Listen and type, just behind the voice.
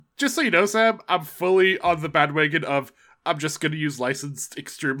just so you know, Sam, I'm fully on the bandwagon of I'm just going to use licensed,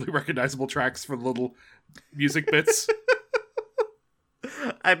 extremely recognizable tracks for little music bits.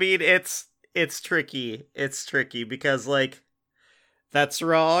 I mean, it's tricky. It's tricky because, like, that's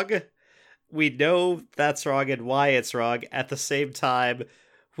wrong. We know that's wrong and why it's wrong. At the same time,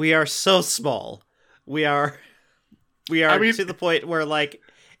 we are so small. We are to the point where, like,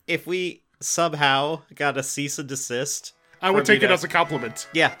 if we somehow got a cease and desist, I would take it as a compliment.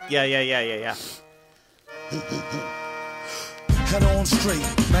 Yeah. Head on straight,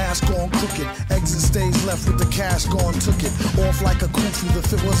 mask on crooked. Exit stage left with the cash gone, took it. Off like a kufi, the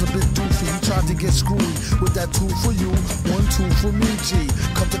fit was a bit doofy. He tried to get screwy with that 2 for you, 1 2 for me, G.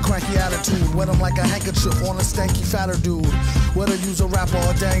 Cut the cranky attitude, wet him like a handkerchief on a stanky fatter dude. Whether use a rapper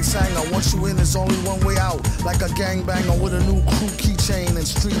or dang sanger, once you in, it's only one way out. Like a gangbanger with a new crew keychain and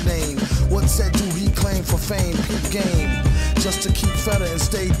street name. What said do he claim for fame? Peep game. Just to keep feta and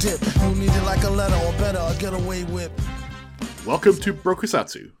stay dipped. You need it like a letter or better, a getaway whip. Welcome to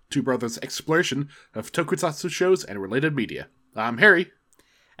Brokusatsu, Two Brothers' exploration of tokusatsu shows and related media. I'm Harry.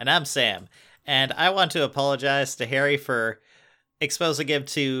 And I'm Sam. And I want to apologize to Harry for exposing him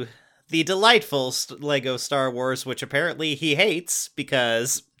to the delightful Lego Star Wars, which apparently he hates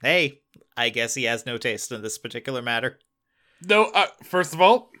because, hey, I guess he has no taste in this particular matter. No, first of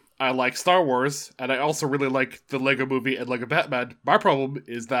all, I like Star Wars, and I also really like the Lego Movie and Lego Batman. My problem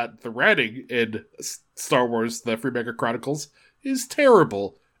is that the writing in Star Wars, The Freemaker Chronicles, is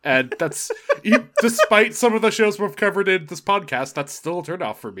terrible. And that's, despite some of the shows we've covered in this podcast, that's still a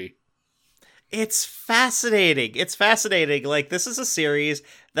turnoff for me. It's fascinating. It's fascinating. Like, this is a series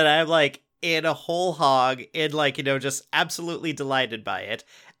that I'm, like, in a whole hog, in, like, you know, just absolutely delighted by it.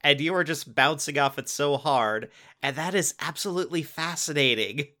 And you are just bouncing off it so hard. And that is absolutely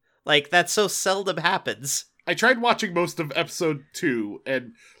fascinating. Like, that so seldom happens. I tried watching most of episode 2,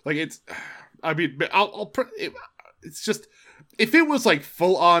 and, like, it's, I mean, it's just, if it was, like,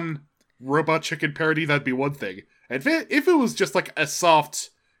 full-on Robot Chicken parody, that'd be one thing. And if it was just, like, a soft,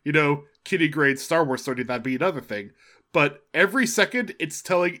 you know, kiddie-grade Star Wars story, that'd be another thing. But every second, it's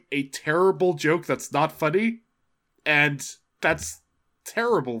telling a terrible joke that's not funny, and that's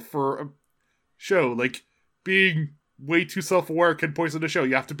terrible for a show. Like, being way too self-aware can poison a show.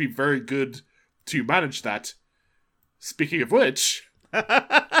 You have to be very good to manage that. Speaking of which...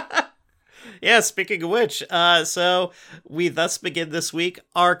 Yeah, speaking of which, so we thus begin this week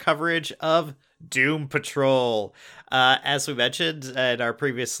our coverage of Doom Patrol. As we mentioned in our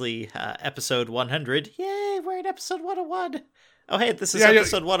previously episode 100, yay, we're in episode 101. Oh, hey, this is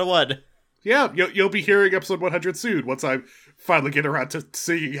episode 101. Yeah, you'll be hearing episode 100 soon, once I finally get around to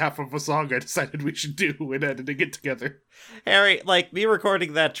singing half of a song I decided we should do and editing it together. Harry, like, me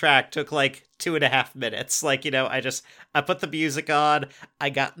recording that track took, like, 2.5 minutes. Like, you know, I put the music on,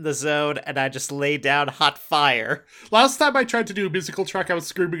 I got in the zone, and I just laid down hot fire. Last time I tried to do a musical track, I was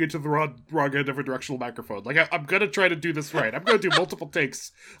screaming into the wrong end of a directional microphone. Like, I'm gonna try to do this right. I'm gonna do multiple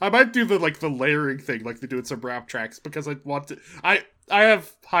takes. I might do the layering thing like they do in some rap tracks, because I want to... I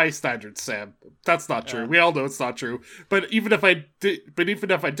have high standards, Sam. That's not true. We all know it's not true. But even if I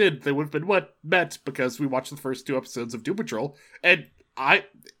did, they would have been met because we watched the first 2 episodes of Doom Patrol, and I,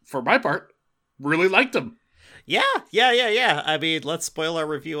 for my part, really liked them. Yeah. I mean, let's spoil our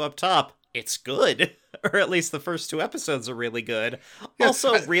review up top. It's good. Or at least the first 2 episodes are really good. Yeah,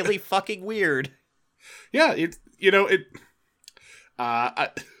 also, really fucking weird. Yeah,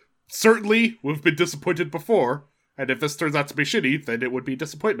 certainly we've been disappointed before. And if this turns out to be shitty, then it would be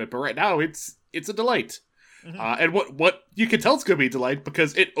disappointment. But right now, it's a delight. Mm-hmm. And what you can tell it's going to be a delight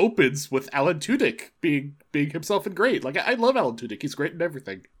because it opens with Alan Tudyk being himself and great. Like, I love Alan Tudyk. He's great in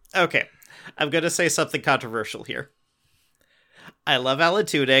everything. Okay. I'm going to say something controversial here. I love Alan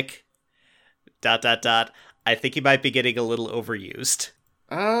Tudyk. ... I think he might be getting a little overused.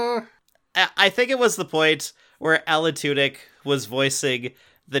 I think it was the point where Alan Tudyk was voicing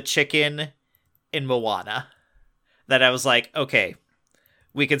the chicken in Moana that I was like, okay,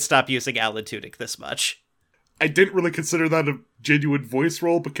 we can stop using Alan Tudyk this much. I didn't really consider that a genuine voice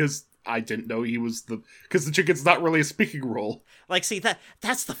role because I didn't know he was because the chicken's not really a speaking role. Like, see,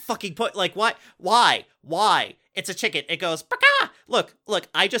 that's the fucking point. Like, why? It's a chicken. It goes, Baka! Look,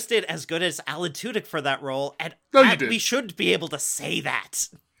 I just did as good as Alan Tudyk for that role, and we should be able to say that.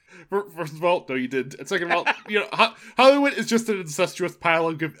 First of all, no, you didn't. And second of all, Hollywood is just an incestuous pile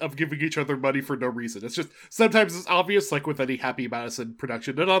of giving each other money for no reason. It's just, sometimes it's obvious, like with any Happy Madison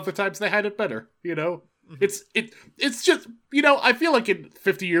production, and other times they had it better, you know? It's just, I feel like in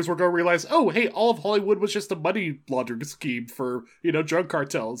 50 years we're going to realize, oh, hey, all of Hollywood was just a money laundering scheme for, drug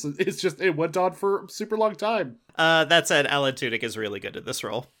cartels. It went on for a super long time. That said, Alan Tudyk is really good at this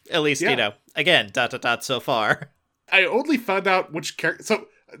role. At least, Yeah. again, ... so far. I only found out which character. So,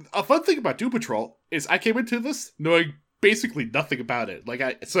 a fun thing about Doom Patrol is I came into this knowing basically nothing about it.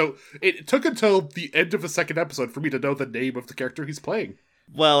 So it took until the end of the second episode for me to know the name of the character he's playing.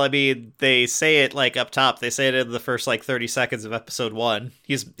 Well, I mean, they say it, up top. They say it in the first, 30 seconds of episode 1.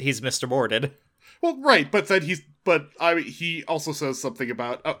 He's Mr. Mordid. Well, right, but then he also says something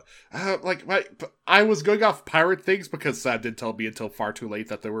about, I was going off pirate things because Sam didn't tell me until far too late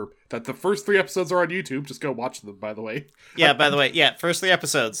that the first 3 episodes are on YouTube. Just go watch them, by the way. Yeah, by the way, first 3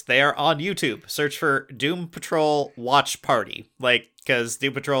 episodes, they are on YouTube. Search for Doom Patrol Watch Party. Because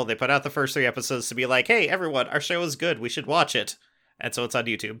Doom Patrol, they put out the first 3 episodes to be like, hey, everyone, our show is good, we should watch it. And so it's on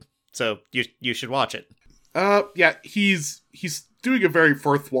YouTube. So you should watch it. Yeah, he's doing a very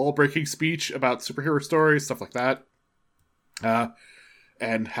fourth wall breaking speech about superhero stories, stuff like that.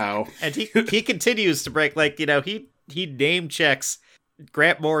 And how... And he continues to break, he name checks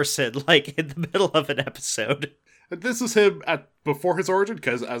Grant Morrison, in the middle of an episode. And this is him before his origin,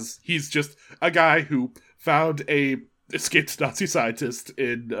 because as he's just a guy who found a escaped Nazi scientist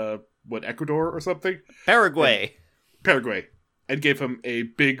in, Ecuador or something? Paraguay, and gave him a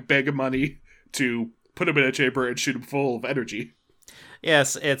big bag of money to put him in a chamber and shoot him full of energy.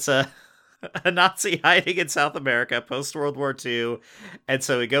 Yes, it's a Nazi hiding in South America post-World War II, and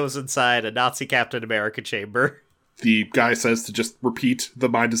so he goes inside a Nazi Captain America chamber. The guy says to just repeat "the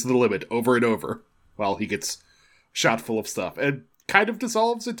mind is the limit" over and over while he gets shot full of stuff and kind of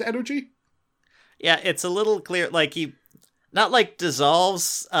dissolves into energy. Yeah, it's a little clear, he not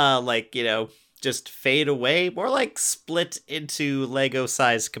dissolves, just fade away, more split into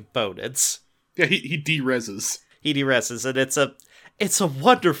Lego-sized components. Yeah, he de-reses. He de-reses, and it's a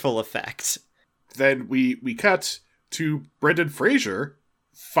wonderful effect. Then we cut to Brendan Fraser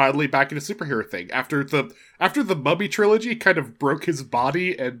finally back in a superhero thing after the Mummy trilogy kind of broke his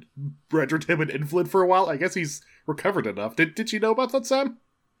body and rendered him an invalid for a while. I guess he's recovered enough. Did you know about that, Sam?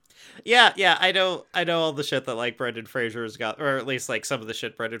 Yeah, I know all the shit that Brendan Fraser's got, or at least some of the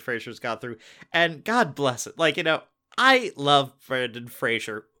shit Brendan Fraser's got through, and God bless it. I love Brendan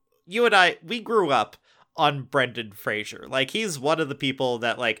Fraser. You and I, we grew up on Brendan Fraser. He's one of the people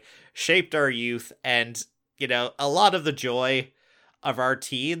that shaped our youth, and a lot of the joy of our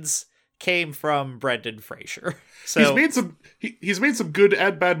teens came from Brendan Fraser. So he's made some good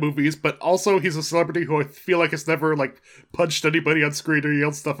and bad movies, but also he's a celebrity who I feel like has never punched anybody on screen or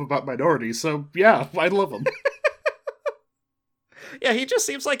yelled stuff about minorities. So yeah, I love him. Yeah, he just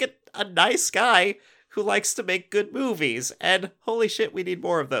seems like a nice guy who likes to make good movies, and holy shit, we need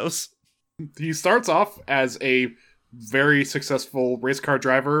more of those. He starts off as a very successful race car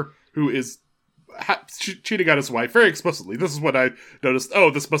driver who is cheating on his wife very explicitly. This is what I noticed. Oh,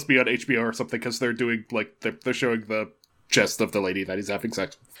 this must be on HBO or something, because they're doing they're showing the chest of the lady that he's having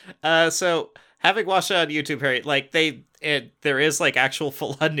sex with. So having watched it on YouTube, Harry, there is actual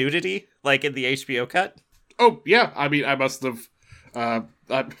full on nudity in the HBO cut. Oh yeah, I mean, I must have. Well,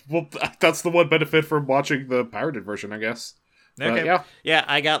 that's the one benefit from watching the pirated version, I guess. Okay. Yeah. Yeah,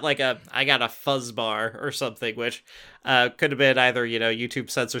 I got a fuzz bar or something, which could have been either, YouTube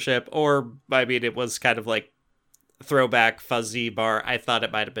censorship, or I mean, it was kind of throwback fuzzy bar. I thought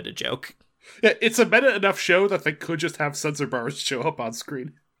it might have been a joke. Yeah, it's a meta enough show that they could just have censor bars show up on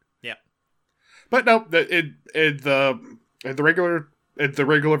screen. Yeah. But no, in the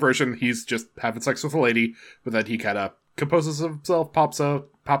regular version, he's just having sex with a lady, but then he kind of composes himself, pops out,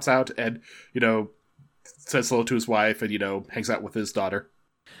 and says hello to his wife, and hangs out with his daughter.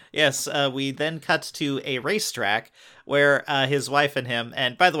 Yes, we then cut to a racetrack where his wife and him,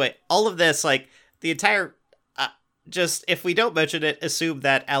 and by the way, all of this, the entire, just, if we don't mention it, assume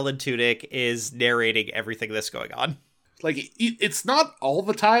that Alan Tudyk is narrating everything that's going on. It's not all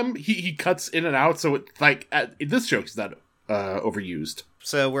the time. He cuts in and out, so in this joke, he's not overused.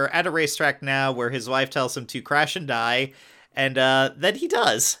 So we're at a racetrack now where his wife tells him to crash and die, and then he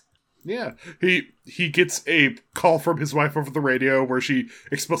does. Yeah, he gets a call from his wife over the radio where she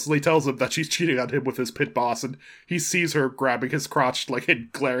explicitly tells him that she's cheating on him with his pit boss, and he sees her grabbing his crotch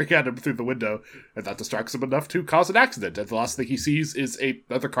and glaring at him through the window, and that distracts him enough to cause an accident, and the last thing he sees is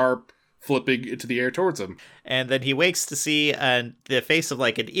another car flipping into the air towards him. And then he wakes to see the face of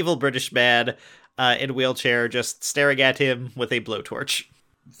an evil British man in a wheelchair just staring at him with a blowtorch.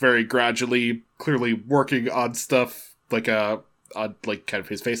 Very gradually, clearly working on stuff on kind of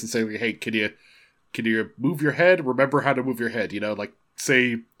his face and saying, "Hey, can you move your head? Remember how to move your head.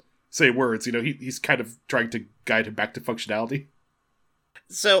 Say say words. He's kind of trying to guide him back to functionality.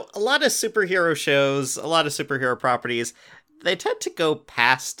 So a lot of superhero shows, a lot of superhero properties, they tend to go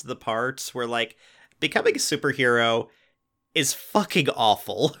past the parts where, like, becoming a superhero is fucking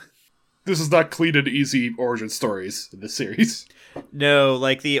awful. This is not clean and easy origin stories in this series. No,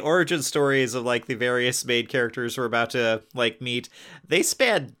 like, the origin stories of, like, the various main characters we're about to, like, meet, they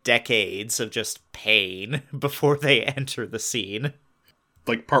span decades of just pain before they enter the scene.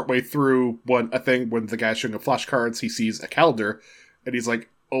 Like, partway through when the guy's showing up flashcards, he sees a calendar, and he's like,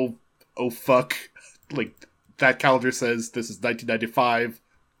 oh fuck. Like, that calendar says this is 1995,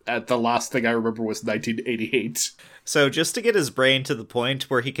 and the last thing I remember was 1988. So just to get his brain to the point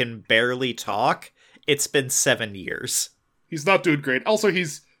where he can barely talk, it's been 7 years. He's not doing great. Also, he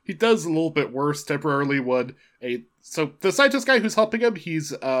does a little bit worse temporarily so the scientist guy who's helping him,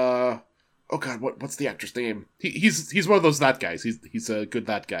 he's oh god, what's the actor's name? He's one of those that guys. He's a good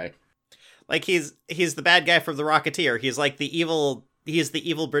that guy. Like, he's the bad guy from The Rocketeer. He's like the evil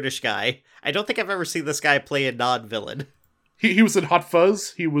British guy. I don't think I've ever seen this guy play a non-villain. He was in Hot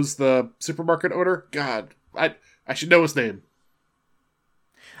Fuzz. He was the supermarket owner. God, I should know his name.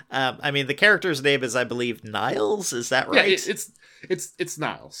 I mean, the character's name is, I believe, Niles. Is that right? Yeah, it's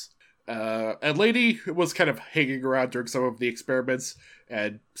Niles. And Lady was kind of hanging around during some of the experiments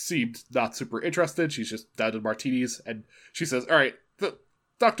and seemed not super interested. She's just down in martinis, and she says, "All right,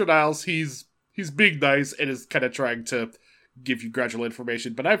 Dr. Niles, he's being nice and is kind of trying to give you gradual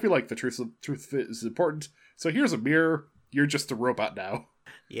information, but I feel like the truth is important. So here's a mirror. You're just a robot now."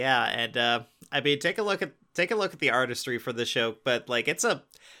 Yeah, and I mean, take a look at the artistry for the show, but like, it's a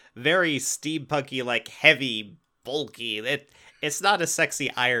very steampunky, like, heavy, bulky. It's not a sexy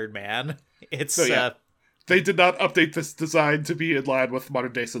Iron Man. It's they did not update this design to be in line with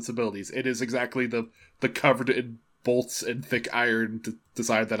modern day sensibilities. It is exactly the covered in bolts and thick iron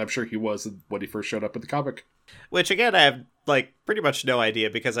design that I'm sure he was when he first showed up in the comic. Which, again, I have, like, pretty much no idea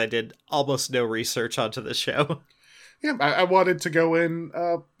because I did almost no research onto the show. Yeah, I wanted to go in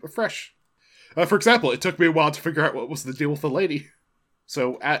fresh. For example, it took me a while to figure out what was the deal with the lady.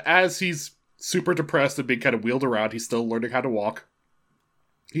 So as he's super depressed and being kind of wheeled around, he's still learning how to walk.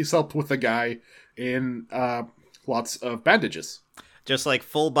 He's helped with a guy in lots of bandages. Just like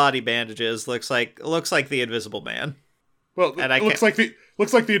full body bandages. Looks like the Invisible Man. Well, it looks like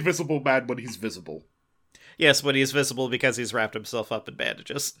the Invisible Man when he's visible. Yes, when he's visible because he's wrapped himself up in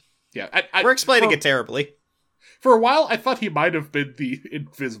bandages. Yeah, we're explaining it terribly. For a while, I thought he might have been the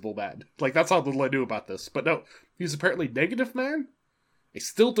Invisible Man. Like, that's how little I knew about this. But no, he's apparently Negative Man? I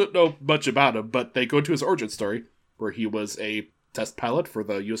still don't know much about him, but they go to his origin story, where he was a test pilot for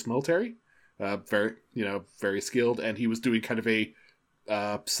the U.S. military. Very skilled, and he was doing kind of a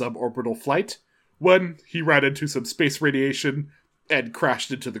suborbital flight when he ran into some space radiation and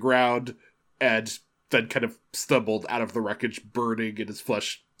crashed into the ground, and then kind of stumbled out of the wreckage, burning, and his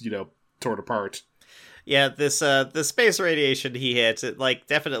flesh, torn apart. Yeah, this the space radiation he hit, it, like,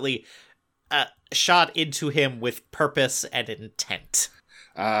 definitely shot into him with purpose and intent.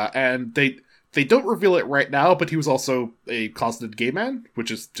 And they don't reveal it right now, but he was also a closeted gay man, which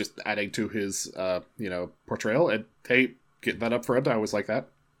is just adding to his portrayal. And hey, get that up front. I always like that.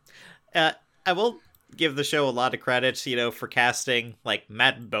 I will give the show a lot of credit, for casting, like,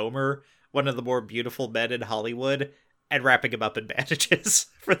 Matt Bomer, one of the more beautiful men in Hollywood, and wrapping him up in bandages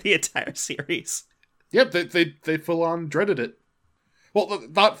for the entire series. Yep, they full on dreaded it. Well,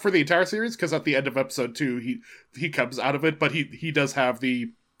 not for the entire series, because at the end of episode 2, he comes out of it, but he does have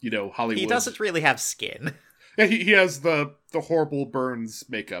the, Hollywood... He doesn't really have skin. Yeah, he has the horrible Burns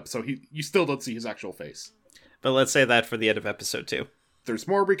makeup, so you still don't see his actual face. But let's say that for the end of episode 2. There's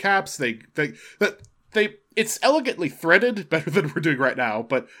more recaps. It's elegantly threaded, better than we're doing right now,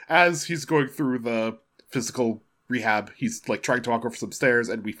 but as he's going through the physical rehab, he's, like, trying to walk over some stairs,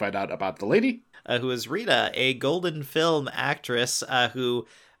 and we find out about the lady. Who is Rita, a Golden Film actress who,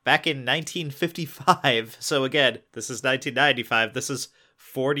 back in 1955, so again, this is 1995, this is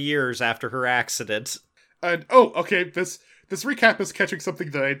 40 years after her accident. And, okay, this recap is catching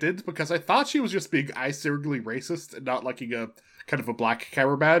something that I did, because I thought she was just being eye-searingly racist and not liking a kind of a black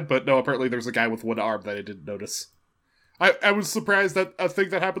cameraman, but no, apparently there's a guy with one arm that I didn't notice. I was surprised that a thing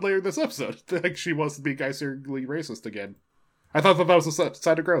that happened later in this episode, like she wasn't being eye-searingly racist again. I thought that was a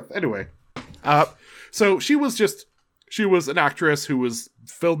sign of growth. Anyway. So she was an actress who was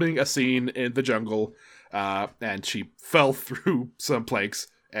filming a scene in the jungle, and she fell through some planks,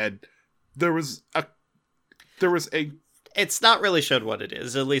 and there was a... It's not really shown what it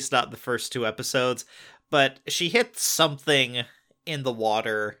is, at least not the first 2 episodes, but she hit something in the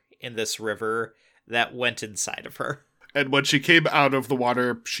water in this river that went inside of her. And when she came out of the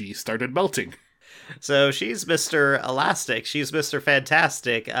water, she started melting. So she's Mr. Elastic. She's Mr.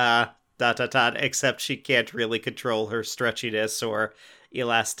 Fantastic. Except she can't really control her stretchiness or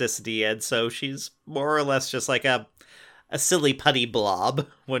elasticity, and so she's more or less just like a silly putty blob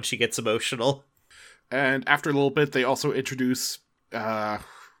when she gets emotional. And after a little bit, they also introduce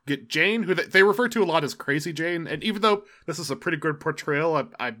get Jane, who they refer to a lot as Crazy Jane. And even though this is a pretty good portrayal,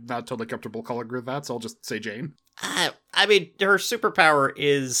 I'm not totally comfortable calling her that, so I'll just say Jane. I mean, her superpower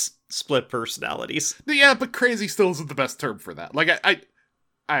is split personalities. Yeah, but crazy still isn't the best term for that. Like,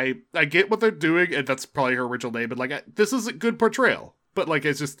 I get what they're doing, and that's probably her original name, and like, this is a good portrayal. But like,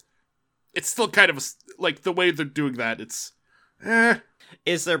 it's still kind of like the way they're doing that. It's,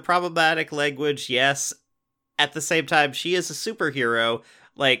 Is there problematic language? Yes. At the same time, she is a superhero.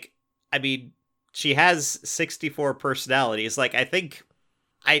 Like, I mean, she has 64 personalities. Like, I think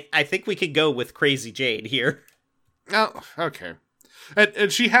we can go with Crazy Jane here. Oh, okay.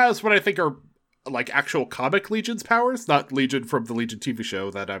 And she has what I think are like actual comic Legion's powers, not Legion from the Legion TV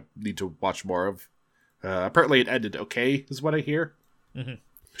show that I need to watch more of. Apparently it ended okay, is what I hear. Mm-hmm.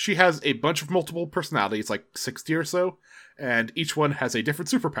 She has a bunch of multiple personalities, like 60 or so, and each one has a different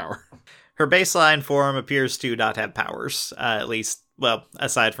superpower. Her baseline form appears to not have powers, at least, well,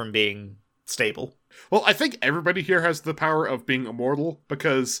 aside from being stable. Well, I think everybody here has the power of being immortal,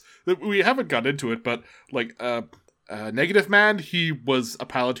 because we haven't got into it, but like, Negative Man, he was a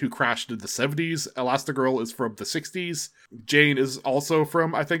pilot who crashed in the 70s. Elastigirl is from the 60s. Jane is also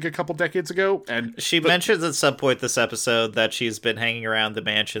from, I think, a couple decades ago. And she mentions at some point this episode that she's been hanging around the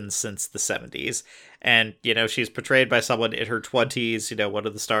mansion since the 70s. And, you know, she's portrayed by someone in her 20s, you know, one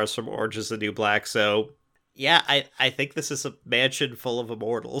of the stars from Orange is the New Black. So, yeah, I think this is a mansion full of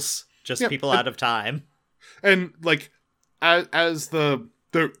immortals. Just people out of time. And, like, as the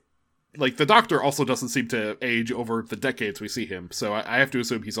Doctor also doesn't seem to age over the decades we see him, so I have to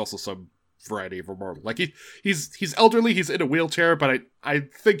assume he's also some variety of immortal. Like, he's elderly, he's in a wheelchair, but I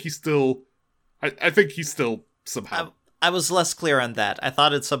think he's still... I think he's still somehow... I was less clear on that. I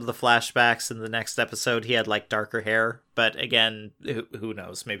thought in some of the flashbacks in the next episode he had, like, darker hair, but again, who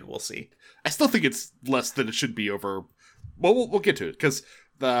knows? Maybe we'll see. I still think it's less than it should be over... Well, we'll get to it, because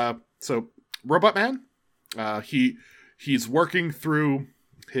So, Robot Man, he's working through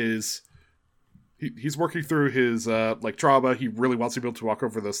his like trauma. He really wants to be able to walk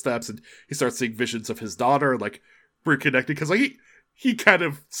over those steps, and he starts seeing visions of his daughter, like reconnecting, because like he kind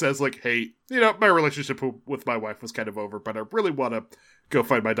of says like, hey, you know, my relationship with my wife was kind of over, but I really want to go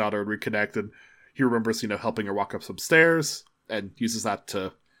find my daughter and reconnect. And he remembers, you know, helping her walk up some stairs, and uses that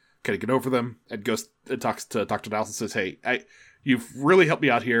to kind of get over them, and goes and talks to Dr. Nelson, says, hey, you've really helped me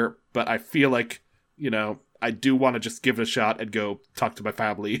out here, but I feel like, you know, I do want to just give it a shot and go talk to my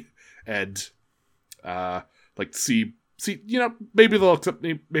family and, like, see, you know, maybe they'll accept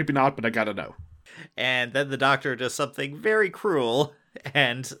me, maybe not, but I gotta know. And then the Doctor does something very cruel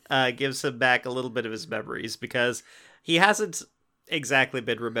and gives him back a little bit of his memories, because he hasn't exactly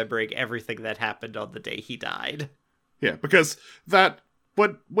been remembering everything that happened on the day he died. Yeah, because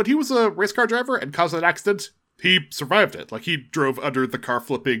when he was a race car driver and caused an accident, he survived it. Like, he drove under the car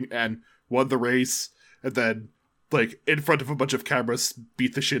flipping and won the race, and then, like, in front of a bunch of cameras,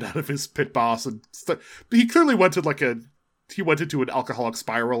 beat the shit out of his pit boss and stuff. He clearly went into an alcoholic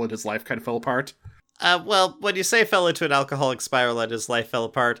spiral and his life kind of fell apart. Well, when you say fell into an alcoholic spiral and his life fell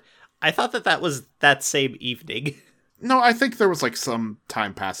apart, I thought that was that same evening. No, I think there was, like, some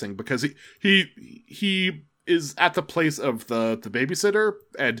time passing, because he is at the place of the babysitter,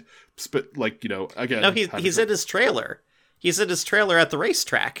 and, like, you know, again... No, he's in his trailer. He's in his trailer at the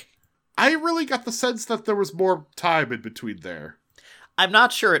racetrack. I really got the sense that there was more time in between there. I'm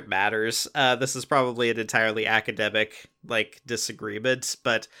not sure it matters. This is probably an entirely academic, like, disagreement,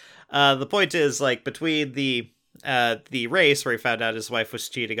 but the point is, like, between the race where he found out his wife was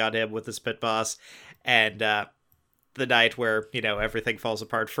cheating on him with his pit boss, and the night where, you know, everything falls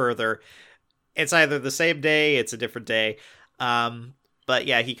apart further, it's either the same day, it's a different day. But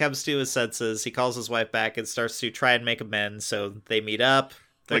yeah, he comes to his senses, he calls his wife back and starts to try and make amends, so they meet up.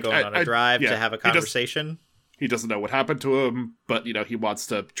 They're like, going on a drive to have a conversation. He doesn't know what happened to him, but, you know, he wants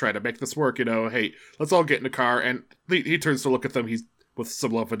to try to make this work, you know, hey, let's all get in a car, and he turns to look at them, he's with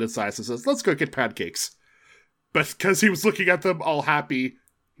some love in his eyes, and says, let's go get pancakes. But because he was looking at them all happy,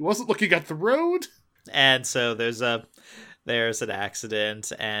 he wasn't looking at the road. And so there's an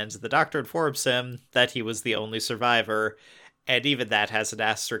accident, and the Doctor informs him that he was the only survivor, and even that has an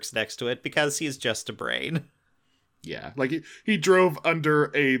asterisk next to it, because he's just a brain. Yeah, like, he drove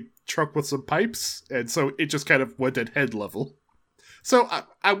under a truck with some pipes, and so it just kind of went at head level. So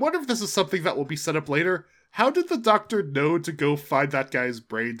I wonder if this is something that will be set up later, how did the doctor know to go find that guy's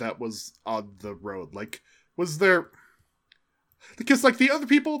brain that was on the road? Like, was there... Because, like, the other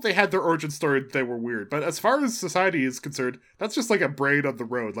people, they had their origin story, they were weird. But as far as society is concerned, that's just like a brain on the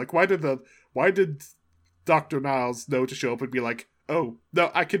road. Like, why did Dr. Niles know to show up and be like, oh,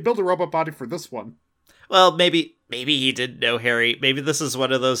 no, I can build a robot body for this one? Well, maybe he didn't know, Harry. Maybe this is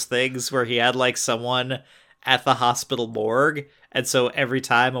one of those things where he had, like, someone at the hospital morgue, and so every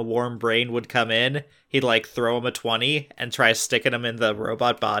time a warm brain would come in, he'd, like, throw him a 20 and try sticking him in the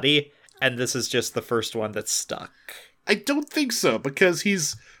robot body, and this is just the first one that's stuck. I don't think so, because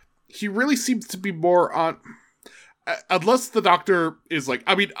he really seems to be more on... Unless the doctor is like...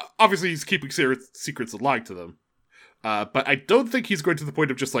 I mean, obviously he's keeping secrets and lying to them. But I don't think he's going to the point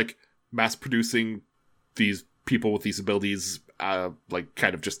of just, like, mass-producing these people with these abilities, like,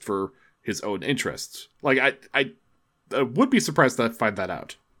 kind of just for his own interests. Like, I would be surprised to find that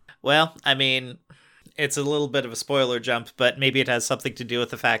out. Well, I mean, it's a little bit of a spoiler jump, but maybe it has something to do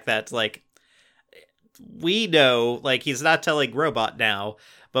with the fact that, like, we know, like, he's not telling Robot now,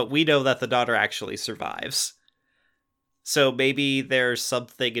 but we know that the daughter actually survives. So maybe there's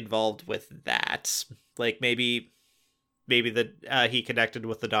something involved with that. Like, maybe he connected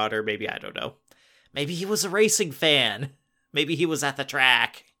with the daughter, maybe, I don't know. Maybe he was a racing fan. Maybe he was at the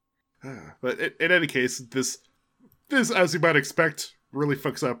track. But in any case, this, as you might expect, really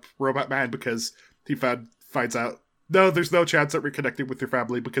fucks up Robot Man because he finds out, no, there's no chance that reconnecting with your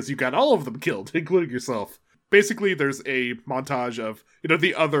family because you got all of them killed, including yourself. Basically, there's a montage of,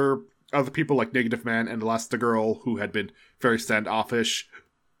 the other people like Negative Man and Elastigirl who had been very standoffish.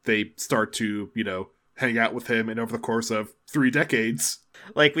 They start to, hang out with him, and over the course of 3 decades.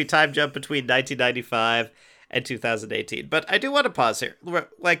 Like, we time jump between 1995 and 2018. But I do want to pause here.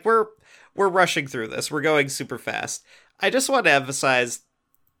 We're rushing through this. We're going super fast. I just want to emphasize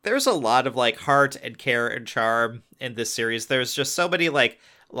there's a lot of, like, heart and care and charm in this series. There's just so many, like,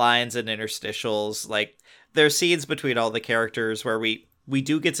 lines and interstitials. Like, there's scenes between all the characters where we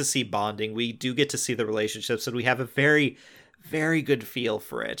do get to see bonding. We do get to see the relationships, and we have a very, very good feel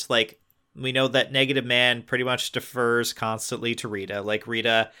for it. Like, we know that Negative Man pretty much defers constantly to Rita. Like,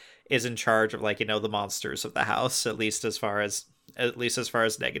 Rita is in charge of, like, the monsters of the house, at least as far as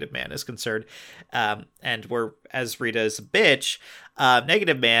Negative Man is concerned. And as Rita is a bitch,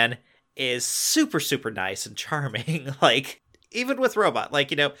 Negative Man is super, super nice and charming. Like, even with Robot, like,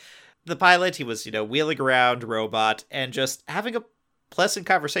 the pilot, he was, wheeling around Robot and just having a pleasant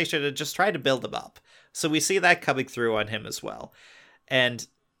conversation and just trying to build him up. So we see that coming through on him as well. And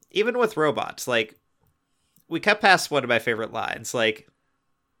even with Robot, like, we cut past one of my favorite lines, like,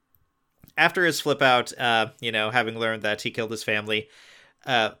 after his flip out, having learned that he killed his family,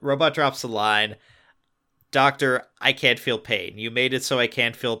 Robot drops a line, "Doctor, I can't feel pain. You made it so I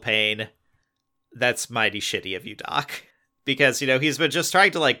can't feel pain. That's mighty shitty of you, Doc." Because, he's been just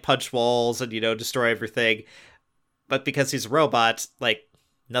trying to, like, punch walls and, destroy everything. But because he's a robot, like,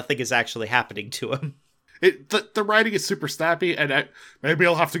 nothing is actually happening to him. The writing is super snappy, and maybe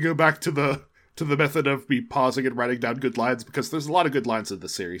I'll have to go back to the method of me pausing and writing down good lines, because there's a lot of good lines in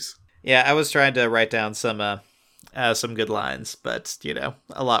this series. Yeah, I was trying to write down some good lines, but,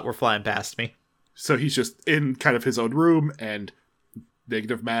 a lot were flying past me. So he's just in kind of his own room, and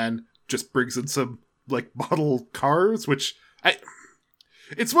Negative Man just brings in some, like, model cars, which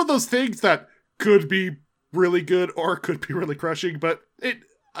it's one of those things that could be really good or could be really crushing, but it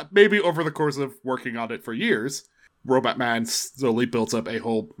maybe over the course of working on it for years, Robot Man slowly builds up a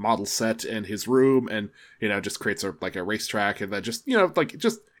whole model set in his room, and just creates a racetrack, and then just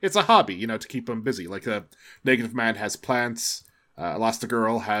it's a hobby, to keep him busy. Like, Negative Man has plants,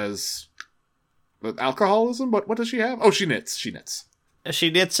 Elastigirl has alcoholism. What does she have? Oh, she knits. She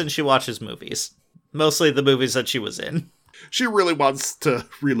knits and she watches movies, mostly the movies that she was in. She really wants to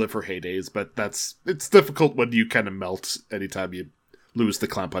relive her heydays, but it's difficult when you kind of melt anytime you lose the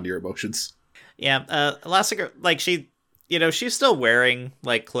clamp on your emotions. Yeah, Elastigirl, like, she's still wearing,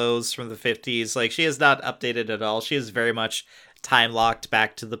 like, clothes from the 50s. Like, she is not updated at all. She is very much time-locked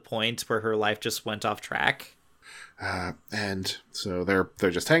back to the point where her life just went off track. And so they're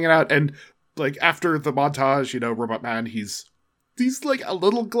just hanging out, and, like, after the montage, Robot Man, he's like, a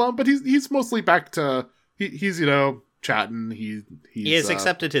little glum, but he's mostly back to, he's chatting. He has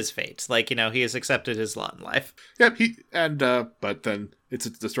accepted his fate. Like, he has accepted his lot in life. Yep, but then it's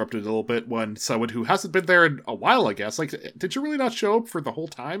disrupted a little bit when someone who hasn't been there in a while, I guess, like, did you really not show up for the whole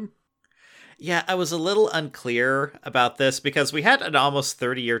time? Yeah, I was a little unclear about this because we had an almost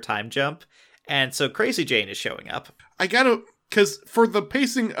 30-year time jump, and so Crazy Jane is showing up. Because for the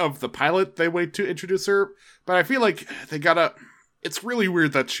pacing of the pilot, they wait to introduce her, but I feel like it's really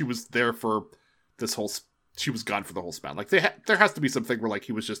weird that she was there for this whole she was gone for the whole span. Like, there has to be something where, like,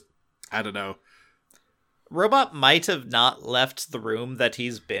 he was just, I don't know. Robot might have not left the room that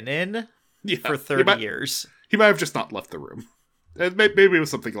he's been in for 30 years. He might have just not left the room. And maybe it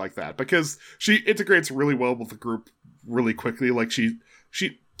was something like that, because she integrates really well with the group really quickly. Like, she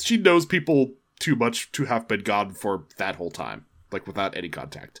knows people too much to have been gone for that whole time, like, without any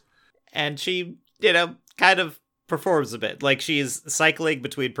contact. And she, kind of performs a bit. Like, she's cycling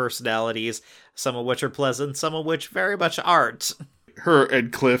between personalities, some of which are pleasant, some of which very much aren't. Her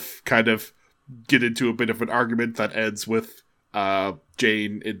and Cliff kind of get into a bit of an argument that ends with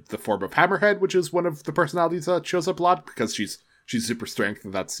Jane in the form of Hammerhead, which is one of the personalities that shows up a lot, because she's super strength,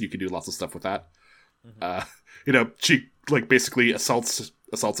 and you can do lots of stuff with that. Mm-hmm. She, like, basically assaults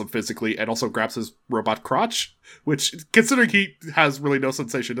him physically and also grabs his robot crotch, which, considering he has really no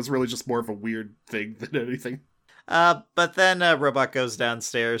sensation, is really just more of a weird thing than anything. But then Robot goes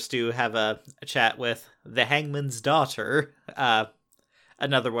downstairs to have a chat with the Hangman's daughter,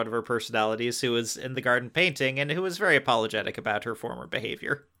 another one of her personalities who was in the garden painting and who was very apologetic about her former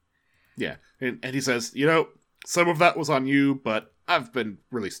behavior. Yeah, and he says, some of that was on you, but I've been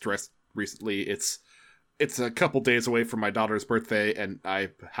really stressed recently. It's a couple days away from my daughter's birthday, and I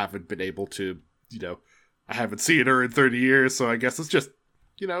haven't been able to, I haven't seen her in 30 years, so I guess it's just,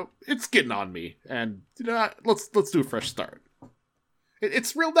 it's getting on me, and, let's do a fresh start.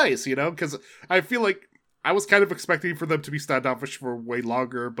 It's real nice, because I feel like I was kind of expecting for them to be standoffish for way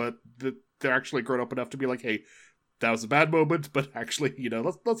longer, but they're actually grown up enough to be like, hey, that was a bad moment, but actually,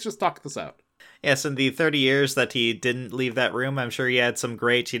 let's just talk this out. Yes, in the 30 years that he didn't leave that room, I'm sure he had some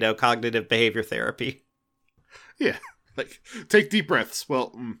great, cognitive behavior therapy. Yeah, like, take deep breaths.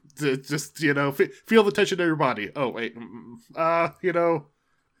 Well, just, feel the tension in your body. Oh, wait,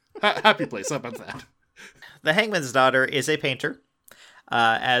 happy place. How about that? The Hangman's daughter is a painter,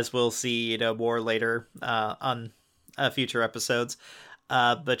 as we'll see, more later on future episodes.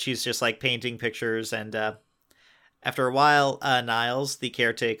 But she's just, like, painting pictures, and after a while, Niles, the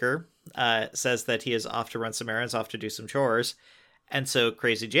caretaker, says that he is off to run some errands, off to do some chores, and so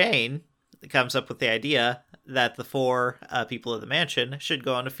Crazy Jane comes up with the idea that the 4 people of the mansion should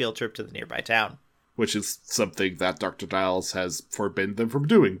go on a field trip to the nearby town. Which is something that Dr. Niles has forbidden them from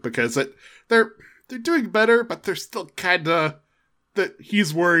doing, because they're doing better, but they're still kinda... that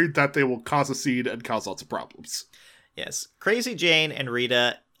he's worried that they will cause a scene and cause lots of problems. Yes. Crazy Jane and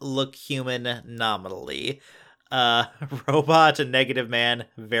Rita look human nominally. Robot and Negative Man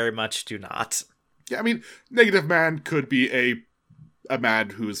very much do not. Yeah, I mean, Negative Man could be a man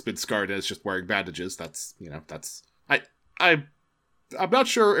who's been scarred and is just wearing bandages. That's, I'm not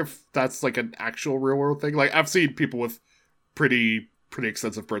sure if that's, like, an actual real world thing. Like, I've seen people with pretty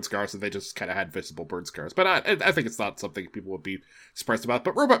extensive burn scars, and they just kind of had visible burn scars. But I think it's not something people would be surprised about.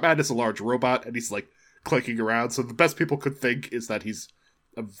 But Robot Man is a large robot, and he's, like, clicking around, so the best people could think is that he's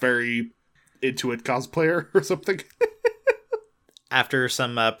a very into it cosplayer or something. After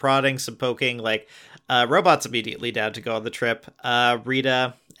some prodding, some poking, like, Robot's immediately down to go on the trip.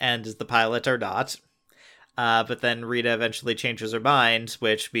 Rita and the pilot are not. But then Rita eventually changes her mind,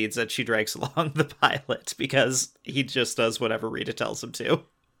 which means that she drags along the pilot because he just does whatever Rita tells him to.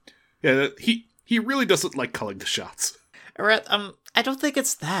 Yeah, he really doesn't like calling the shots. I don't think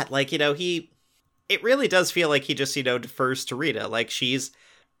it's that. Like, it really does feel like he just, defers to Rita. Like,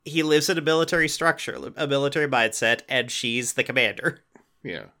 he lives in a military structure, a military mindset, and she's the commander.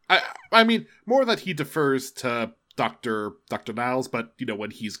 Yeah. I mean, more that he defers to Dr. Niles, but,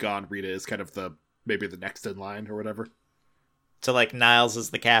 when he's gone, Rita is kind of maybe the next in line or whatever. So, like, Niles is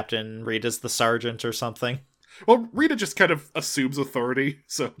the captain, Rita's the sergeant or something. Well, Rita just kind of assumes authority,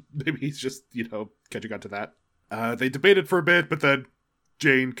 so maybe he's just, catching on to that. They debated for a bit, but then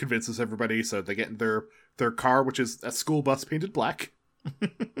Jane convinces everybody, so they get in their car, which is a school bus painted black.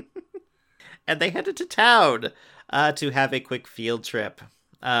 And they headed to town to have a quick field trip.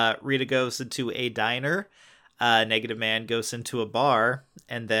 Rita goes into a diner, Negative Man goes into a bar,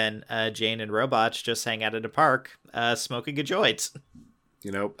 and then Jane and Robot just hang out at a park, smoking a joint.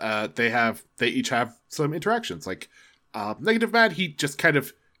 They each have some interactions. Like, Negative Man, he just kind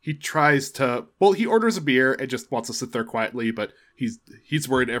of, he tries to, he orders a beer and just wants to sit there quietly, but he's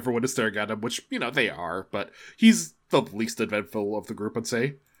worried everyone is staring at him, which, they are, but he's the least eventful of the group, I'd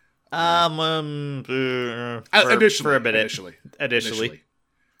say. Initially.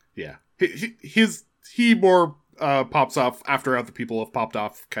 Yeah. He more pops off after other people have popped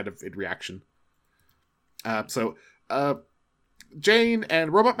off, kind of in reaction. So Jane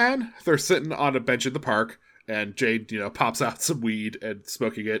and Robot Man, they're sitting on a bench in the park, and Jane, pops out some weed and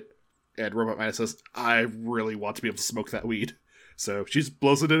smoking it, and Robot Man says, I really want to be able to smoke that weed. So she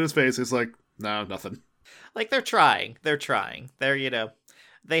blows it in his face. He's like, no, nothing. Like, they're trying. They're,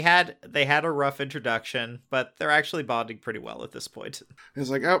 they had a rough introduction, but they're actually bonding pretty well at this point. It's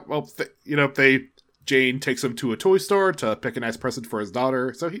like, oh, well, Jane takes him to a toy store to pick a nice present for his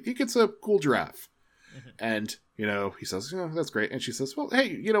daughter, so he gets a cool giraffe. Mm-hmm. And, he says, yeah, that's great. And she says, well,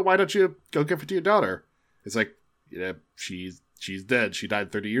 hey, why don't you go give it to your daughter? It's like, she's dead. She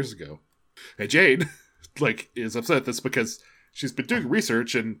died 30 years ago. And Jane, is upset at this because she's been doing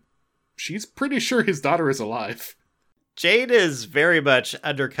research and she's pretty sure his daughter is alive. Jane is very much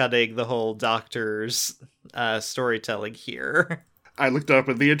undercutting the whole doctor's storytelling here. I looked up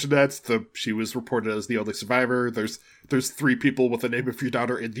on the internet. She was reported as the only survivor. There's 3 people with the name of your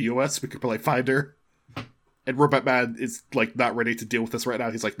daughter in the U.S. We could probably find her. And Robot Man is not ready to deal with this right now.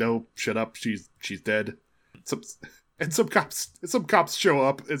 He's like, no, shut up. She's dead. Some cops show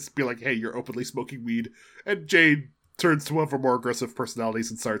up and be like, hey, you're openly smoking weed. And Jane turns to one of her more aggressive personalities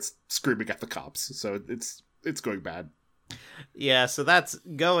and starts screaming at the cops. So it's going bad. Yeah, so that's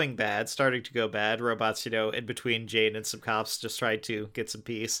going bad, starting to go bad. Robots, in between Jane and some cops just trying to get some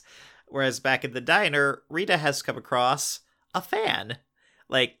peace. Whereas back in the diner, Rita has come across a fan.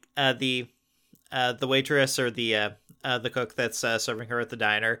 The waitress or the cook that's serving her at the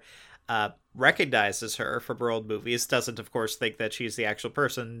diner recognizes her from her old movies, doesn't of course think that she's the actual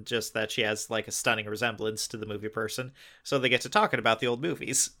person, just that she has a stunning resemblance to the movie person. So they get to talking about the old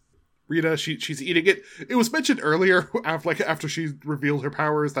movies. Rita, she's eating it. It was mentioned earlier, after she revealed her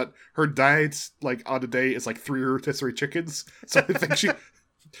powers, that her diet, on a day, is 3 rotisserie chickens. So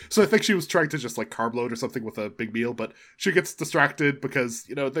I think she was trying to just carb load or something with a big meal, but she gets distracted because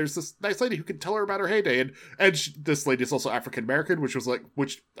there's this nice lady who can tell her about her heyday, and this lady is also African American,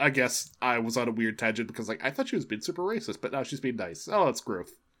 which I guess I was on a weird tangent because I thought she was being super racist, but now she's being nice. Oh, that's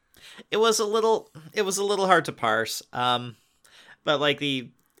growth. It was a little hard to parse, but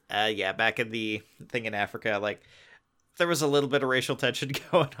back in the thing in Africa, there was a little bit of racial tension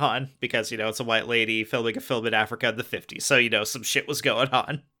going on because, it's a white lady filming a film in Africa in the 50s. So, some shit was going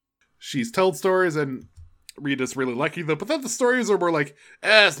on. She's told stories and Rita's really liking them, but then the stories are more but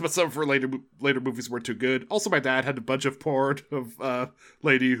some of her later movies weren't too good. Also, my dad had a bunch of porn of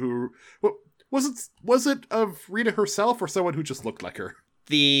lady who, was it of Rita herself or someone who just looked like her?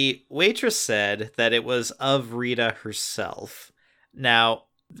 The waitress said that it was of Rita herself. Now,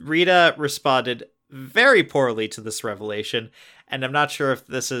 Rita responded very poorly to this revelation, and I'm not sure if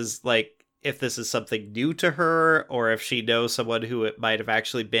this is something new to her, or if she knows someone who it might have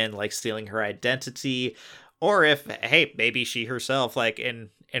actually been stealing her identity, or if, hey, maybe she herself, in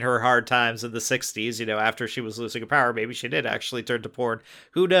her hard times in the 60s, after she was losing her power, maybe she did actually turn to porn.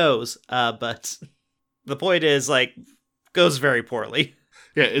 Who knows? But the point is, goes very poorly.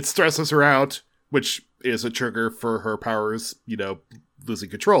 Yeah, it stresses her out, which is a trigger for her powers, losing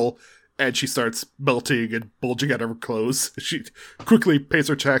control, and she starts melting and bulging out of her clothes. She quickly pays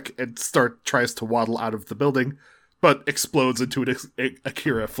her check and tries to waddle out of the building, but explodes into an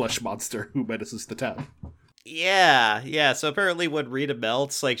Akira flesh monster who menaces the town. Yeah. So apparently when Rita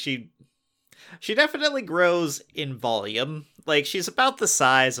melts, she definitely grows in volume. She's about the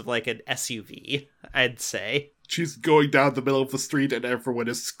size of an SUV, I'd say. She's going down the middle of the street and everyone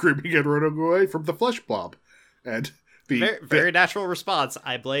is screaming and running away from the flesh blob. And very natural response.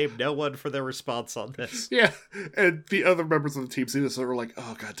 I blame no one for their response on this. Yeah, and the other members of the team see this and are like,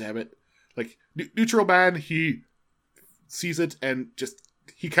 oh, god damn it. Neutral Man, he sees it and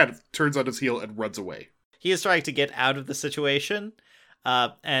he kind of turns on his heel and runs away. He is trying to get out of the situation,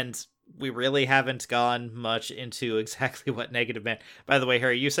 and we really haven't gone much into exactly what Negative Man... By the way,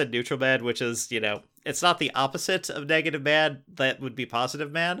 Harry, you said Neutral Man, which is, it's not the opposite of Negative Man. That would be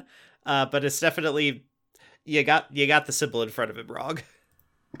Positive Man, but it's definitely... You got the symbol in front of him wrong.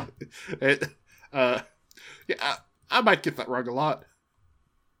 I might get that wrong a lot.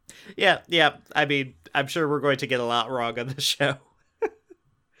 Yeah. I mean, I'm sure we're going to get a lot wrong on this show.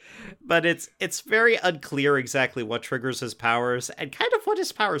 But it's very unclear exactly what triggers his powers and kind of what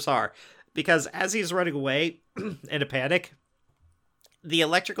his powers are. Because as he's running away in a panic, the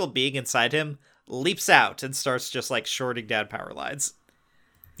electrical being inside him leaps out and starts just shorting down power lines.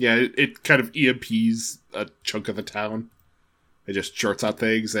 Yeah, it kind of EMPs a chunk of the town. It just shorts out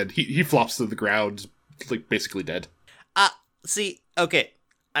things, and he flops to the ground, basically dead. See, okay,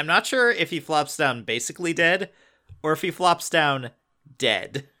 I'm not sure if he flops down basically dead, or if he flops down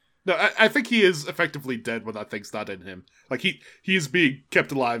dead. No, I think he is effectively dead when that thing's not in him. He's being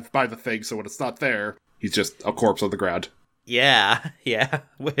kept alive by the thing, so when it's not there, he's just a corpse on the ground. Yeah,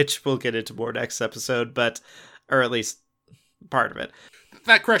 which we'll get into more next episode, or at least part of it.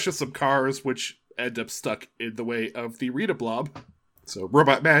 That crashes some cars, which end up stuck in the way of the Rita blob. So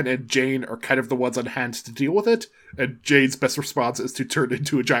Robot Man and Jane are kind of the ones on hand to deal with it, and Jane's best response is to turn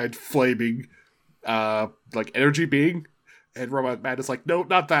into a giant flaming, energy being, and Robot Man is like, no,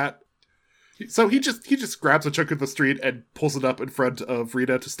 not that. So he just grabs a chunk of the street and pulls it up in front of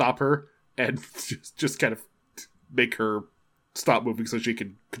Rita to stop her, and just kind of make her stop moving so she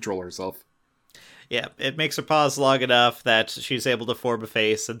can control herself. Yeah, it makes her pause long enough that she's able to form a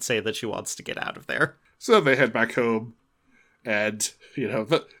face and say that she wants to get out of there. So they head back home, and,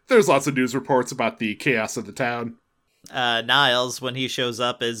 there's lots of news reports about the chaos of the town. Niles, when he shows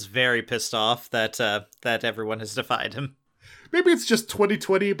up, is very pissed off that everyone has defied him. Maybe it's just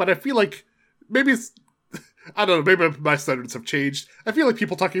 2020, but I feel like maybe it's... I don't know, maybe my standards have changed. I feel like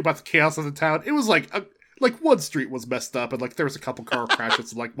people talking about the chaos of the town, it was like one street was messed up, and like there was a couple car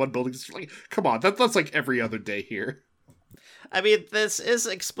crashes, and like one building. Like, come on, that's like every other day here. I mean, this is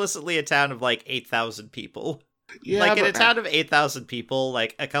explicitly a town of like 8,000 people. Yeah, like in a town of 8,000 people,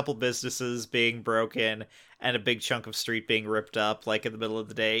 like a couple businesses being broken and a big chunk of street being ripped up, like in the middle of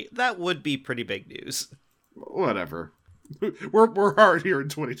the day, that would be pretty big news. Whatever. We're hard here in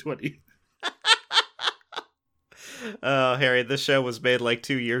 2020. Oh, Harry, this show was made like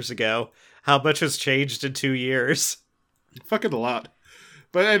 2 years ago. How much has changed in 2 years? Fucking a lot.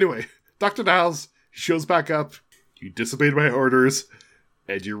 But anyway, Dr. Niles shows back up. You disobeyed my orders,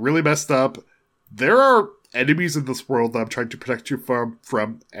 and you really messed up. There are enemies in this world that I'm trying to protect you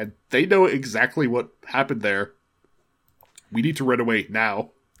from, and they know exactly what happened there. We need to run away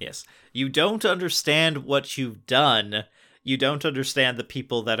now. Yes. You don't understand what you've done. You don't understand the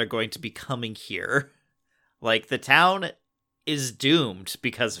people that are going to be coming here. Like, the town is doomed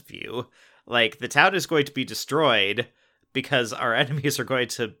because of you. Like, the town is going to be destroyed because our enemies are going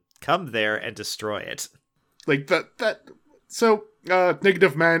to come there and destroy it. Like, So,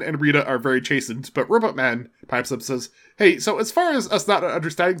 Negative Man and Rita are very chastened, but Robot Man pipes up and says, hey, so as far as us not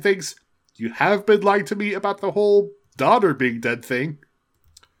understanding things, you have been lying to me about the whole daughter being dead thing.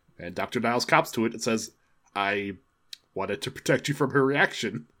 And Dr. Niles cops to it and says, I wanted to protect you from her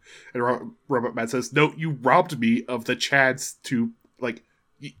reaction. And Robot Man says, no, you robbed me of the chance to,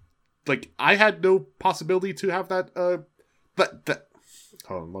 I had no possibility to have that, hold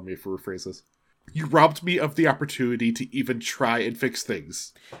on, let me rephrase this. You robbed me of the opportunity to even try and fix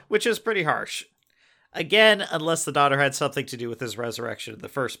things. Which is pretty harsh. Again, unless the daughter had something to do with his resurrection in the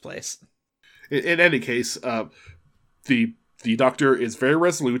first place. In any case, the doctor is very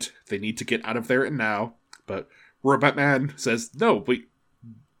resolute. They need to get out of there and now. But Robot Man says, no,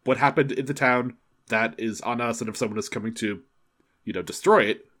 what happened in the town, that is on us. And if someone is coming to, destroy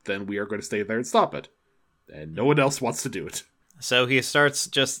it, then we are going to stay there and stop it. And no one else wants to do it. So he starts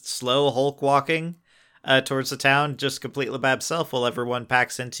just slow Hulk walking towards the town, just completely by himself, while everyone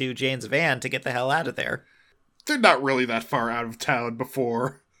packs into Jane's van to get the hell out of there. They're not really that far out of town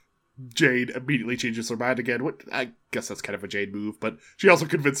before Jane immediately changes her mind again. I guess that's kind of a Jane move, but she also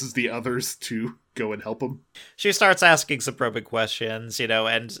convinces the others to go and help him. She starts asking some probing questions,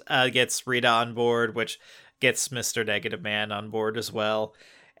 and gets Rita on board, which gets Mr. Negative Man on board as well.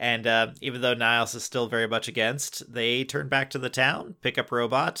 And even though Niles is still very much against, they turn back to the town, pick up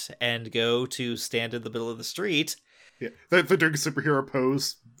Robot, and go to stand in the middle of the street. Yeah, they're doing a superhero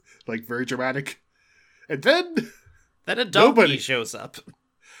pose, very dramatic. And then a donkey shows up.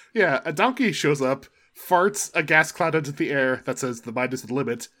 Yeah, a donkey shows up, farts a gas cloud into the air that says the mind is the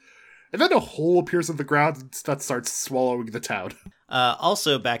limit, and then a hole appears in the ground that starts swallowing the town.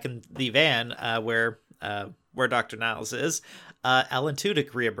 Also, back in the van, where Dr. Niles is, Alan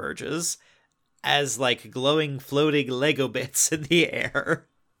Tudyk reemerges as glowing floating Lego bits in the air.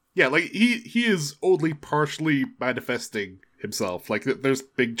 Yeah, he is only partially manifesting himself. There's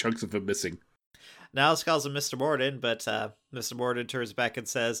big chunks of him missing. Niles calls him Mr. Morden, but Mr. Morden turns back and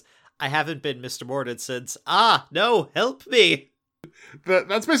says, I haven't been Mr. Morden since, no, help me!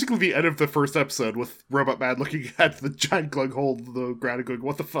 That's basically the end of the first episode, with Robot Man looking at the giant glowing hole in the ground and going,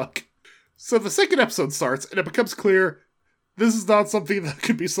 what the fuck? So the second episode starts, and it becomes clear this is not something that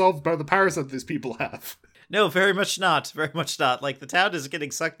could be solved by the powers that these people have. No, very much not. Very much not. The town is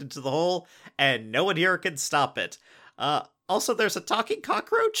getting sucked into the hole, and no one here can stop it. Also, there's a talking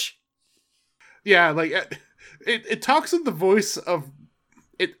cockroach? Yeah, it talks in the voice of...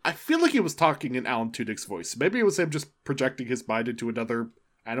 I feel like it was talking in Alan Tudyk's voice. Maybe it was him just projecting his mind into another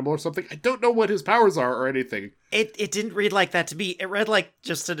animal or something. I don't know what his powers are or anything. It didn't read like that to me. It read like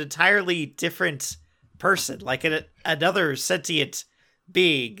just an entirely different person, another sentient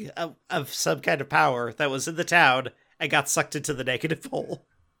being of some kind of power that was in the town and got sucked into the negative hole.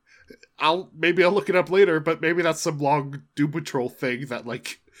 Maybe I'll look it up later, but maybe that's some long Doom Patrol thing that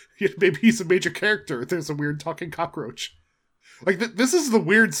maybe he's a major character. There's a weird talking cockroach. Like, this is the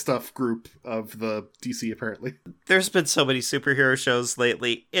weird stuff group of the DC, apparently. There's been so many superhero shows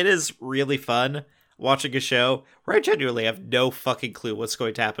lately. It is really fun watching a show where I genuinely have no fucking clue what's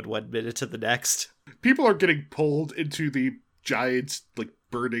going to happen 1 minute to the next. People are getting pulled into the giant, like,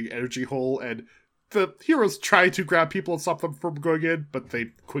 burning energy hole, and the heroes try to grab people and stop them from going in, but they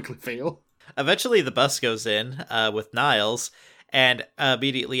quickly fail. Eventually, the bus goes in with Niles, and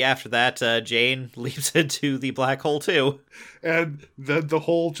immediately after that, Jane leaps into the black hole too. And then the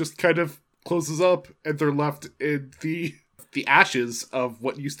hole just kind of closes up, and they're left in the ashes of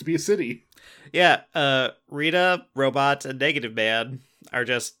what used to be a city. Yeah, Rita, Robot, and Negative Man are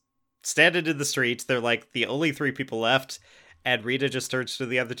just standing in the street. They're like the only 3 people left, and Rita just turns to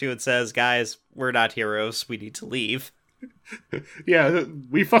the other 2 and says, "Guys, we're not heroes. We need to leave." Yeah,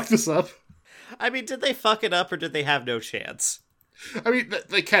 we fucked this up. I mean, did they fuck it up, or did they have no chance? I mean,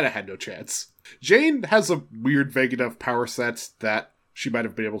 they kind of had no chance. Jane has a weird, vague enough power set that she might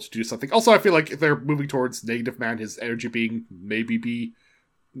have been able to do something. Also, I feel like they're moving towards Negative Man. His energy being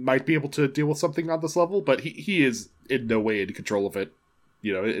might be able to deal with something on this level, but he is in no way in control of it.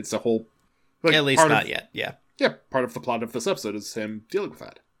 You know, it's a whole... Like, at least not yet, yeah. Yeah, part of the plot of this episode is him dealing with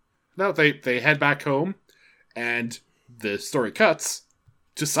that. Now, they head back home, and the story cuts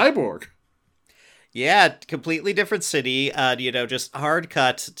to Cyborg. Yeah, completely different city, just hard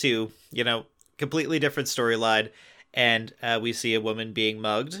cut to, completely different storyline. And we see a woman being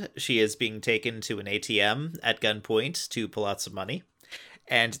mugged. She is being taken to an ATM at gunpoint to pull out some money.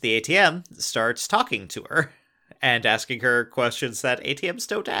 And the ATM starts talking to her and asking her questions that ATMs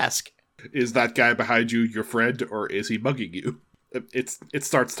don't ask. Is that guy behind you your friend, or is he mugging you? It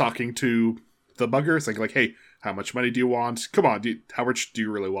starts talking to the mugger, saying like, hey, how much money do you want? Come on, how rich do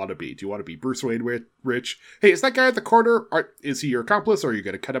you really want to be? Do you want to be Bruce Wayne rich? Hey, is that guy at the corner? Is he your accomplice, or are you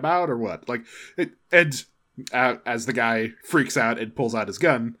going to cut him out, or what? Like, as the guy freaks out and pulls out his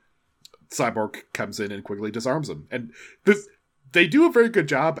gun, Cyborg comes in and quickly disarms him. And they do a very good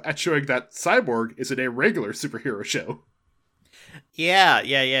job at showing that Cyborg is in a regular superhero show.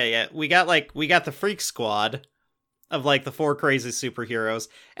 Yeah. We got the Freak Squad of like the 4 crazy superheroes,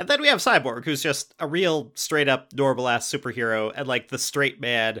 and then we have Cyborg, who's just a real straight up normal ass superhero and like the straight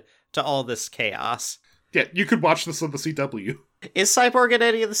man to all this chaos. Yeah, you could watch this on the CW. Is Cyborg in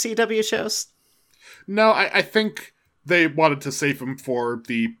any of the CW shows? No, I think they wanted to save him for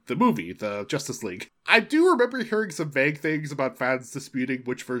the movie, the Justice League. I do remember hearing some vague things about fans disputing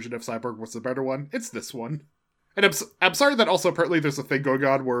which version of Cyborg was the better one. It's this one. And I'm sorry that also apparently there's a thing going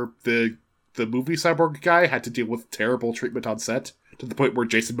on where the movie Cyborg guy had to deal with terrible treatment on set, to the point where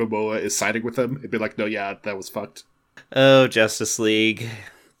Jason Momoa is siding with him and be like, no, yeah, that was fucked. Oh, Justice League,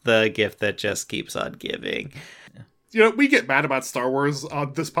 the gift that just keeps on giving. You know, we get mad about Star Wars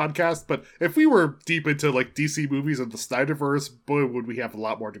on this podcast, but if we were deep into, like, DC movies and the Snyderverse, boy, would we have a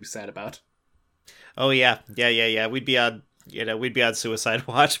lot more to be sad about. Oh, yeah. We'd be on, Suicide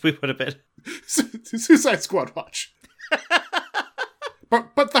Watch. We would have been. Suicide Squad Watch.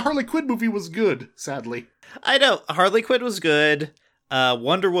 But the Harley Quinn movie was good, sadly. I know. Harley Quinn was good.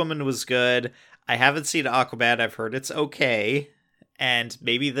 Wonder Woman was good. I haven't seen Aquaman. I've heard it's okay. And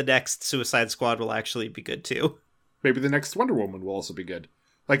maybe the next Suicide Squad will actually be good, too. Maybe the next Wonder Woman will also be good.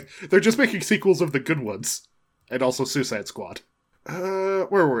 Like, they're just making sequels of the good ones. And also Suicide Squad. Where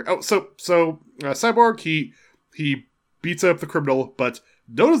were we? Oh, so Cyborg, he beats up the criminal, but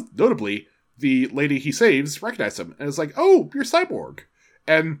notably, the lady he saves recognizes him. And is like, oh, you're Cyborg.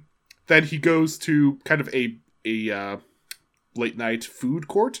 And then he goes to kind of a late night food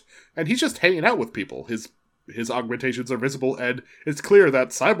court, and he's just hanging out with people. His augmentations are visible, and it's clear that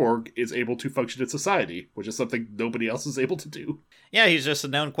Cyborg is able to function in society, which is something nobody else is able to do. Yeah, he's just a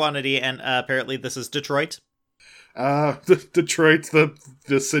known quantity, and apparently this is Detroit. Detroit,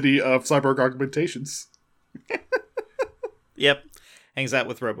 the city of cyborg augmentations. Yep, hangs out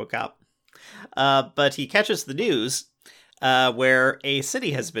with RoboCop. But he catches the news where a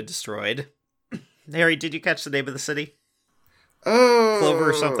city has been destroyed. Harry, did you catch the name of the city?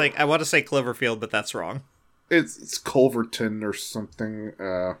 Clover or something? I want to say Cloverfield, but that's wrong. It's Culverton or something.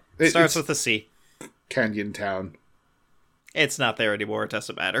 Starts with a C. Canyon Town. It's not there anymore. It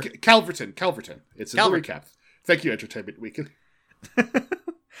doesn't matter. Calverton. It's in the recap. Thank you, Entertainment Weekly.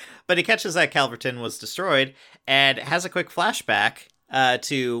 But he catches that Calverton was destroyed and has a quick flashback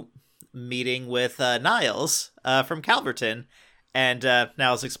to meeting with Niles from Calverton. And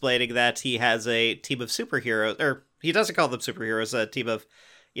Niles explaining that he has a team of superheroes, or he doesn't call them superheroes, a team of,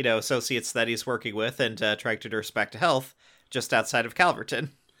 associates that he's working with and trying to nurse back to health just outside of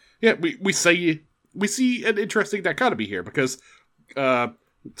Calverton. Yeah, we see an interesting dichotomy here because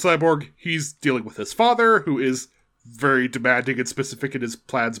Cyborg, he's dealing with his father, who is very demanding and specific in his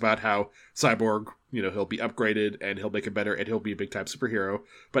plans about how Cyborg, he'll be upgraded and he'll make him better and he'll be a big time superhero.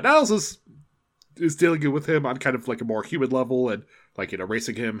 But Niles is dealing with him on kind of like a more human level and like,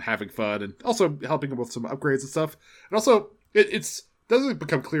 racing him, having fun, and also helping him with some upgrades and stuff. And also, it's doesn't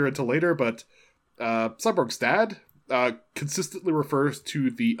become clear until later, but Cyborg's dad consistently refers to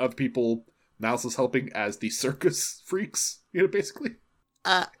the other people Niles is helping as the circus freaks, basically.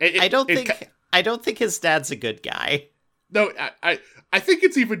 I don't think his dad's a good guy. No, I think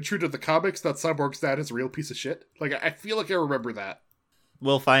it's even true to the comics that Cyborg's dad is a real piece of shit. Like, I feel like I remember that.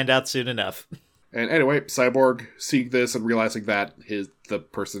 We'll find out soon enough. And anyway, Cyborg, seeing this and realizing that the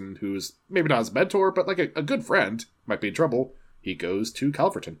person who's maybe not his mentor, but like a good friend, might be in trouble, he goes to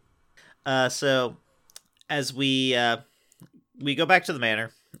Calverton. So, as we go back to the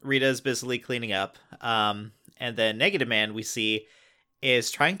manor, Rita is busily cleaning up, and then Negative Man, we see,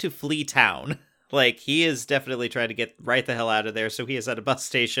 is trying to flee town. Like, he is definitely trying to get right the hell out of there, so he is at a bus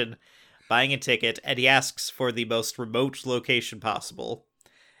station, buying a ticket, and he asks for the most remote location possible.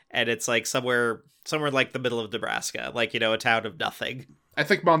 And it's like somewhere like the middle of Nebraska, like, a town of nothing. I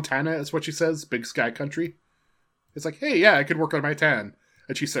think Montana is what she says, big sky country. It's like, hey, yeah, I could work on my tan.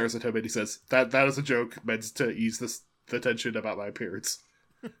 And she stares at him and he says, that is a joke meant to ease the tension about my appearance.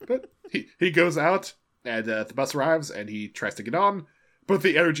 But he goes out, and the bus arrives, and he tries to get on, but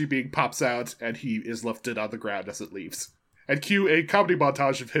the energy being pops out, and he is lifted on the ground as it leaves. And cue a comedy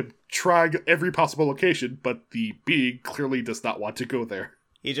montage of him trying every possible location, but the being clearly does not want to go there.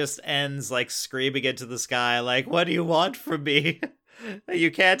 He just ends, like, screaming into the sky, like, what do you want from me? You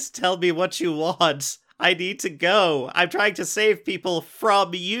can't tell me what you want. I need to go. I'm trying to save people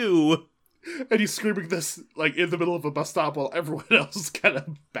from you. And he's screaming this, like, in the middle of a bus stop while everyone else is kind of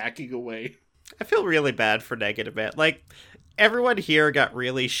backing away. I feel really bad for Negative Man. Like, everyone here got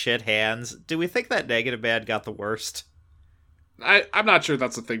really shit hands. Do we think that Negative Man got the worst? I'm not sure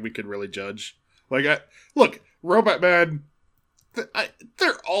that's a thing we can really judge. Like, look, Robot Man...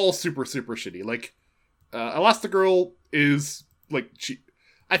 they're all super, super shitty. Like, Elastigirl is, like,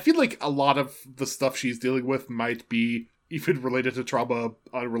 I feel like a lot of the stuff she's dealing with might be even related to trauma,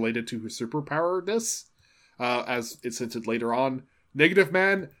 unrelated to her superpowerness, as it's hinted later on. Negative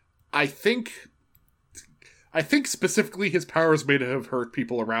Man, I think specifically his powers may have hurt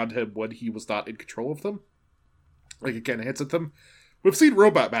people around him when he was not in control of them. Like, it kind of hits at them. We've seen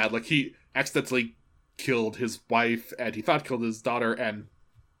Robot Man, like, he accidentally killed his wife, and he thought killed his daughter, and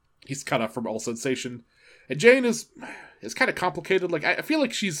he's cut off from all sensation. And Jane is kind of complicated. Like, I feel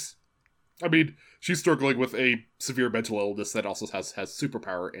like she's struggling with a severe mental illness that also has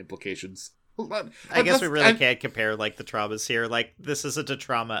superpower implications. I guess we really can't compare, like, the traumas here. Like, this isn't a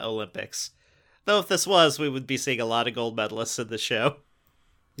trauma Olympics. Though if this was, we would be seeing a lot of gold medalists in the show.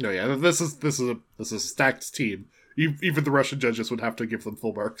 No, yeah, this is a stacked team. Even the Russian judges would have to give them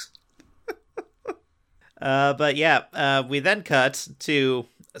full marks. But yeah, we then cut to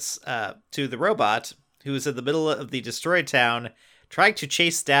the robot who's in the middle of the destroyed town, trying to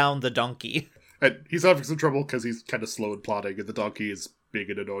chase down the donkey. And he's having some trouble because he's kind of slow and plodding, and the donkey is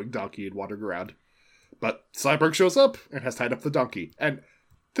being an annoying donkey and wandering around. But Cyborg shows up and has tied up the donkey. And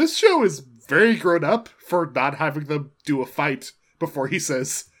this show is very grown up for not having them do a fight before he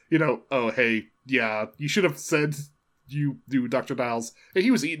says, oh, hey, yeah, you should have said you knew Dr. Niles. And he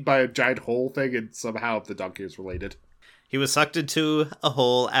was eaten by a giant hole thing, and somehow the donkey is related. He was sucked into a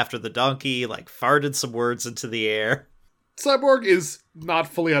hole after the donkey, like, farted some words into the air. Cyborg is not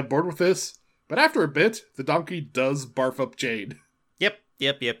fully on board with this, but after a bit, the donkey does barf up Jane. Yep.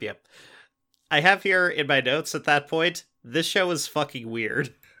 I have here in my notes at that point, this show is fucking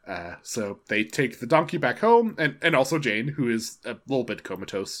weird. So they take the donkey back home, and also Jane, who is a little bit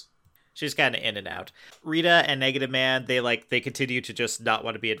comatose. She's kind of in and out. Rita and Negative Man, they continue to just not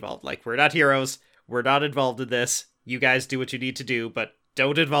want to be involved. Like, we're not heroes. We're not involved in this. You guys do what you need to do, but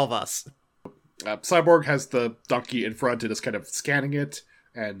don't involve us. Cyborg has the donkey in front and is kind of scanning it,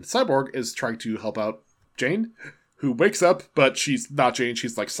 and Cyborg is trying to help out Jane, who wakes up, but she's not Jane.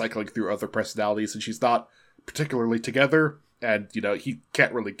 She's, like, cycling through other personalities, and she's not particularly together, and, he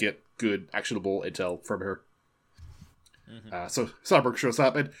can't really get good, actionable intel from her. Mm-hmm. So Cyborg shows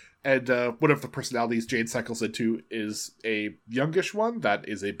up, and one of the personalities Jane cycles into is a youngish one that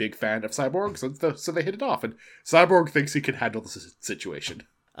is a big fan of Cyborg, so they hit it off, and Cyborg thinks he can handle the situation.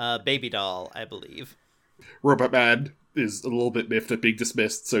 Baby doll, I believe. Robot Man is a little bit miffed at being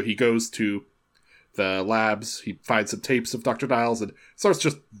dismissed, so he goes to the labs, he finds some tapes of Dr. Niles, and starts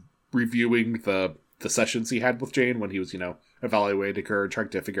just reviewing the sessions he had with Jane when he was, evaluating her and trying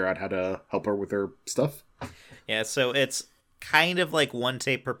to figure out how to help her with her stuff. Yeah, so it's kind of like one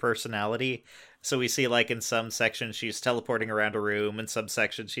tape per personality. So we see like in some sections she's teleporting around a room, in some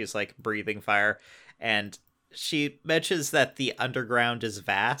sections she's like breathing fire, and she mentions that the underground is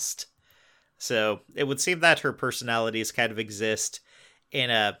vast. So it would seem that her personalities kind of exist in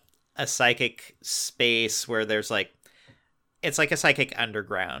a psychic space where there's like, it's like a psychic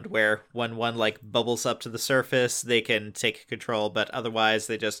underground where when one like bubbles up to the surface, they can take control, but otherwise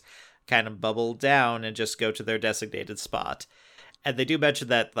they just kind of bubble down and just go to their designated spot. And they do mention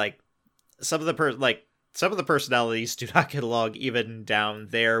that like some of the personalities do not get along even down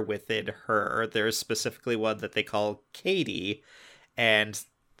there within her. There's specifically one that they call Katie, and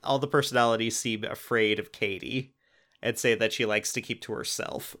all the personalities seem afraid of Katie and say that she likes to keep to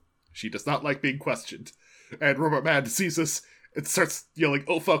herself. She does not like being questioned. And Robot Man sees this and starts yelling,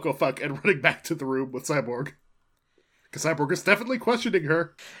 oh fuck, and running back to the room with Cyborg. Because Cyborg is definitely questioning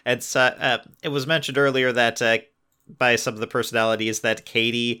her. And it was mentioned earlier that by some of the personalities that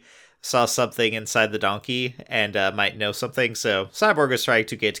Katie saw something inside the donkey and might know something, so Cyborg is trying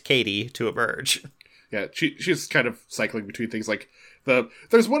to get Katie to emerge. Yeah, she's kind of cycling between things like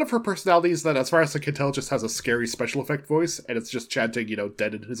there's one of her personalities that, as far as I can tell, just has a scary special effect voice, and it's just chanting,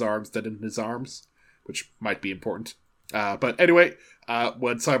 dead in his arms, which might be important. But anyway,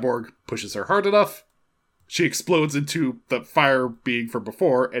 when Cyborg pushes her hard enough, she explodes into the fire being from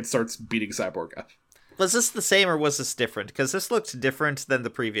before and starts beating Cyborg up. Was this the same or was this different? Because this looked different than the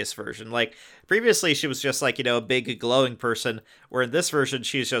previous version. Like, previously she was just like, a big glowing person, where in this version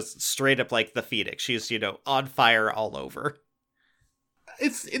she's just straight up like the Phoenix. She's, on fire all over.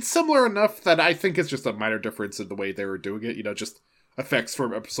 It's similar enough that I think it's just a minor difference in the way they were doing it, just effects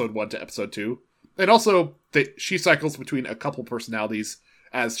from episode 1 to episode 2. And also, she cycles between a couple personalities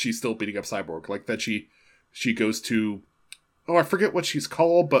as she's still beating up Cyborg. Like, that she goes to, I forget what she's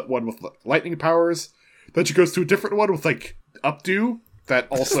called, but one with lightning powers. Then she goes to a different one with, like, updo, that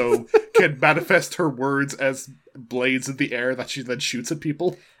also can manifest her words as blades in the air that she then shoots at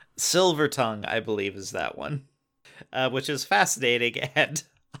people. Silver Tongue, I believe, is that one. Which is fascinating, and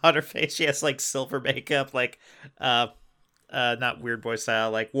on her face she has, like, silver makeup, like, not Weird Boy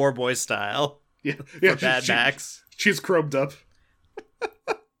style, like War Boy style. Yeah, for Mad Max. She's chromed up.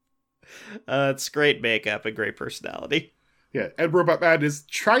 It's great makeup and great personality. Yeah, and Robot Man is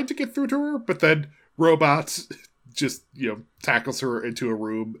trying to get through to her, but then Robot just, tackles her into a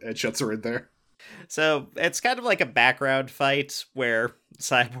room and shuts her in there. So it's kind of like a background fight where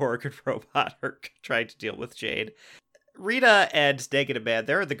Cyborg and Robot are trying to deal with Jade. Rita and Negative Man,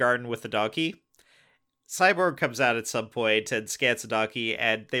 they're in the garden with the donkey. Cyborg comes out at some point and scans the donkey,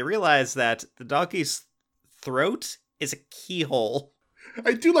 and they realize that the donkey's throat is a keyhole.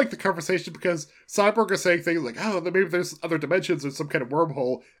 I do like the conversation because Cyborg is saying things like, maybe there's other dimensions or some kind of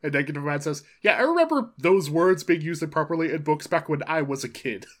wormhole, and Negative Man says, yeah, I remember those words being used improperly in books back when I was a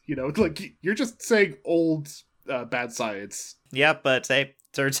kid. Like, you're just saying old, bad science. Yeah, but it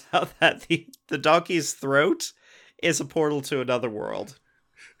turns out that the donkey's throat is a portal to another world.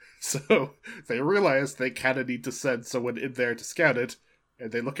 So they realize they kind of need to send someone in there to scout it,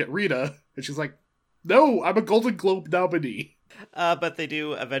 and they look at Rita, and she's like, no, I'm a Golden Globe nominee. But they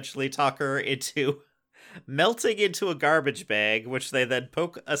do eventually talk her into melting into a garbage bag, which they then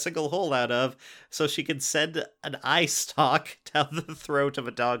poke a single hole out of, so she can send an eye stalk down the throat of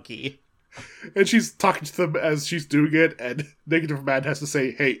a donkey. And she's talking to them as she's doing it, and Negative Man has to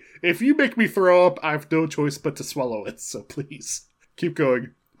say, hey, if you make me throw up, I have no choice but to swallow it, so please, keep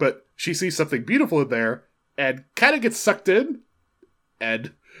going. But she sees something beautiful in there, and kind of gets sucked in,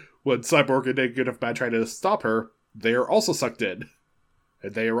 and when Cyborg and Negative Man try to stop her, they are also sucked in,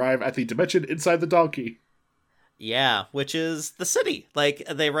 and they arrive at the dimension inside the donkey. Yeah, which is the city. Like,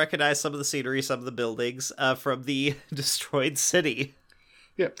 they recognize some of the scenery, some of the buildings from the destroyed city.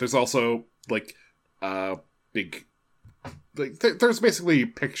 Yeah, there's also, like, big... Like, there's basically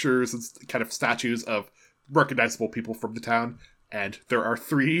pictures and kind of statues of recognizable people from the town, and there are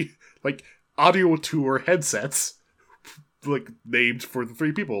 3, like, audio tour headsets, like, named for the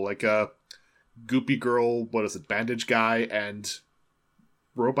 3 people, like, Goopy Girl, Bandage Guy, and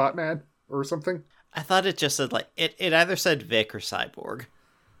Robot Man, or something? I thought it just said, like, it either said Vic or Cyborg.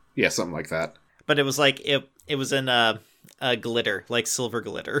 Yeah, something like that. But it was like, it was in glitter, like silver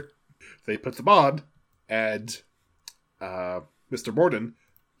glitter. They put them on, and Mr. Morden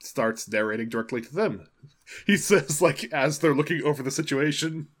starts narrating directly to them. He says, like, as they're looking over the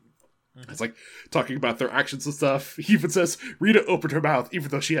situation, it's like talking about their actions and stuff. He even says Rita opened her mouth even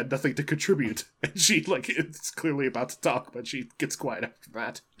though she had nothing to contribute. And she, like, it's clearly about to talk, but she gets quiet after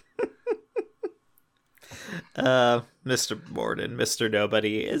that. Mr. Morden, Mr.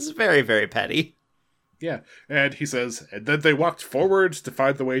 Nobody, is very, very petty. Yeah, and he says, and then they walked forward to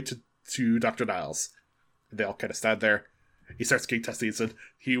find the way to Dr. Niles. And they all kind of stand there. He starts getting testy and said,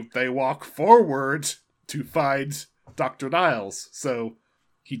 they walk forward to find Dr. Niles. So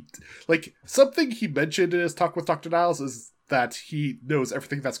something he mentioned in his talk with Dr. Niles is that he knows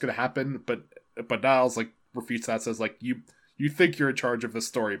everything that's going to happen, but Niles refutes that, says you think you're in charge of this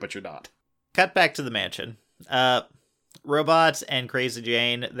story, but you're not. Cut back to the mansion. Robot and Crazy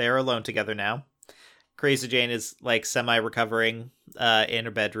Jane, they're alone together now. Crazy Jane is semi-recovering in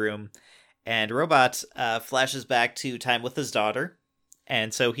her bedroom, and Robot flashes back to time with his daughter,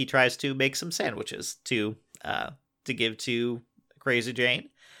 and so he tries to make some sandwiches to give to Crazy Jane,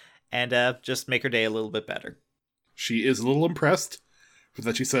 and just make her day a little bit better. She is a little impressed with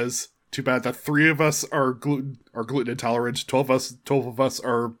that. She says, "Too bad that 3 of us are gluten intolerant. 12 of us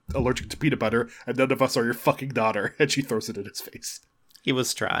are allergic to peanut butter, and none of us are your fucking daughter." And she throws it in his face. He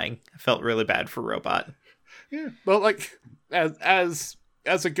was trying. I felt really bad for Robot. Yeah, well, as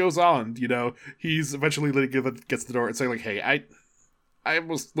it goes on, he's eventually gets the door and saying "Hey, I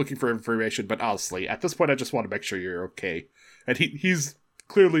was looking for information, but honestly, at this point, I just want to make sure you're okay." And he's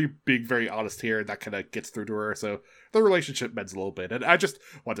clearly being very honest here, and that kind of gets through to her. So the relationship mends a little bit, and I just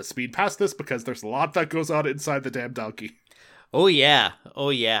want to speed past this because there's a lot that goes on inside the damn donkey. Oh yeah.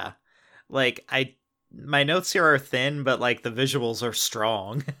 My notes here are thin, but the visuals are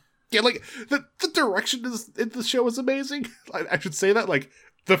strong. Yeah, the direction in the show is amazing. I should say that,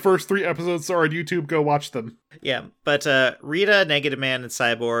 the first 3 episodes are on YouTube. Go watch them. Yeah, but Rita, Negative Man, and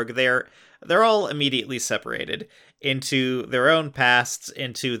Cyborg, they're all immediately separated into their own pasts,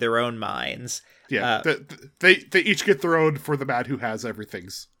 into their own minds. Yeah, they each get their own for the man who has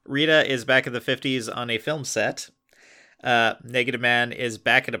everything's. Rita is back in the 50s on a film set. Negative Man is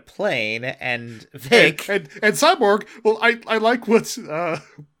back in a plane, and Vic and Cyborg. Well, I like what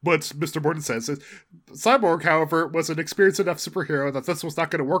Mr. Morton says. Cyborg, however, was an experienced enough superhero that this was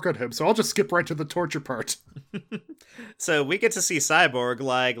not going to work on him. So I'll just skip right to the torture part. So we get to see Cyborg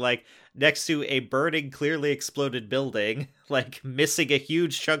lying next to a burning, clearly exploded building, missing a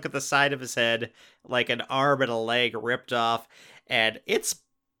huge chunk of the side of his head, an arm and a leg ripped off, and it's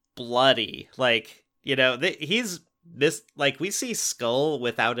bloody. He's this we see skull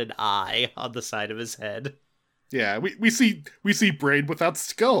without an eye on the side of his head. Yeah, we see brain without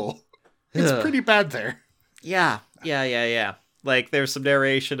skull. It's pretty bad there. Yeah. There's some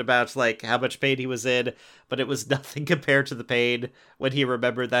narration about how much pain he was in, but it was nothing compared to the pain when he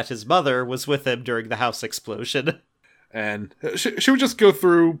remembered that his mother was with him during the house explosion. And should we just go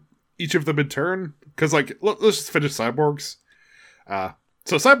through each of them in turn? Because let's just finish Cyborg's.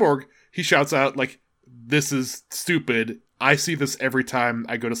 So Cyborg, he shouts out "This is stupid. I see this every time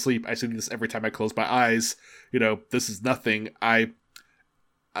I go to sleep. I see this every time I close my eyes. This is nothing.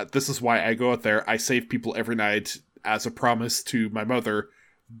 This is why I go out there. I save people every night as a promise to my mother,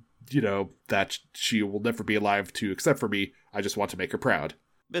 that she will never be alive to accept for me. I just want to make her proud."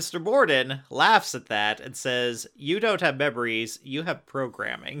 Mr. Morden laughs at that and says, "You don't have memories, you have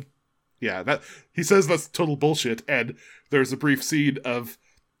programming." Yeah, he says that's total bullshit, and there's a brief scene of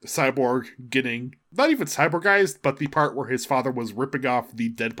Cyborg getting, not even cyborgized, but the part where his father was ripping off the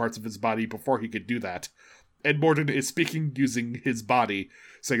dead parts of his body before he could do that. And Morden is speaking using his body,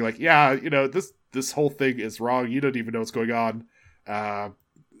 saying this whole thing is wrong. You don't even know what's going on.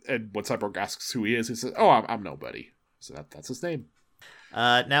 And when Cyborg asks who he is, he says, "Oh, I'm nobody." So that's his name.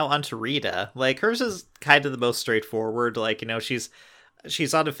 Now on to Rita. Hers is kind of the most straightforward.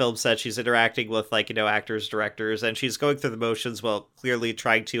 She's on a film set, she's interacting with, actors, directors, and she's going through the motions while clearly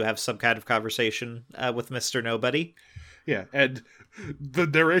trying to have some kind of conversation with Mr. Nobody. Yeah, and the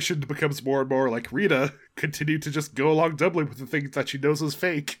narration becomes more and more Rita continued to just go along dumbly with the things that she knows is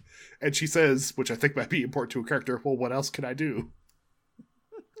fake. And she says, which I think might be important to a character, "Well, what else can I do?"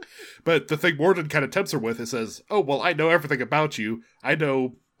 But the thing Morden kind of tempts her with is says, "Oh, well, I know everything about you. I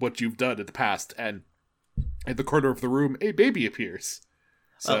know what you've done in the past." And in the corner of the room, a baby appears.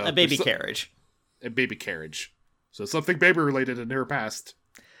 So a baby carriage. A baby carriage. So something baby-related in her past.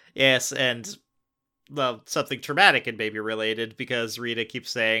 Yes, and, something traumatic and baby-related, because Rita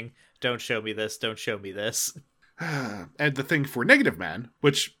keeps saying, "Don't show me this, don't show me this." And the thing for Negative Man,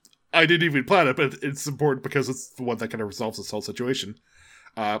 which I didn't even plan it, but it's important because it's the one that kind of resolves this whole situation.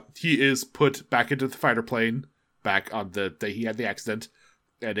 He is put back into the fighter plane, back on the day he had the accident,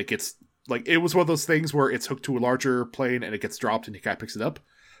 and it gets... it was one of those things where it's hooked to a larger plane and it gets dropped and he kind of picks it up.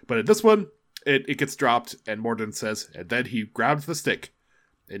 But in this one, it gets dropped and Morden says, and then he grabs the stick.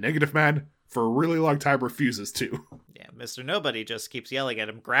 And Negative Man, for a really long time, refuses to. Yeah, Mr. Nobody just keeps yelling at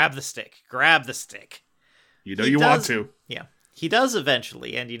him, "Grab the stick, grab the stick." You want to. Yeah. he does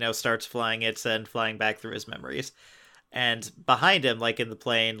eventually, and, starts flying it and flying back through his memories. And behind him, like in the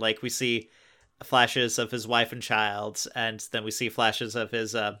plane, like we see flashes of his wife and child, and then we see flashes of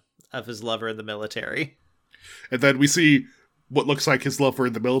his lover in the military. And then we see what looks like his lover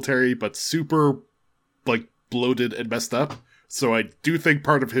in the military, but super, like, bloated and messed up. So I do think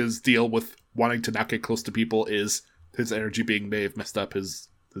part of his deal with wanting to not get close to people is his energy being may have messed up his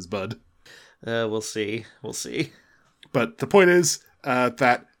bud. We'll see. But the point is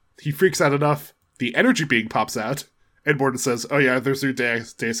that he freaks out enough, the energy being pops out, and Mordin says, oh yeah, there's your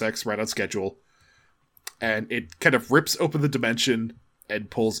Deus Ex right on schedule. And it kind of rips open the dimension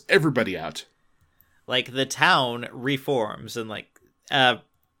and pulls everybody out. Like, the town reforms and, like,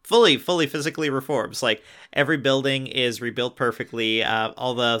 fully physically reforms. Like, every building is rebuilt perfectly.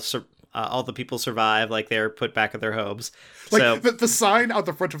 All the people survive. Like, they're put back in their homes. Like, so the sign on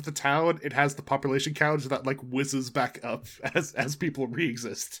the front of the town, it has the population count that, like, whizzes back up as people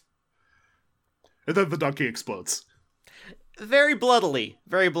re-exist. And then the donkey explodes. very bloodily.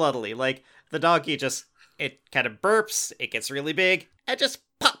 Like, the donkey it kind of burps, it gets really big, and just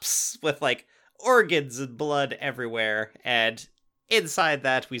pops with, like, organs and blood everywhere. And inside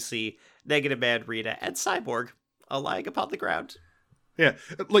that, we see Negative Man, Rita, and Cyborg all lying upon the ground. Yeah,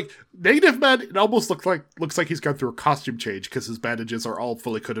 like, Negative Man, it almost looks like he's gone through a costume change because his bandages are all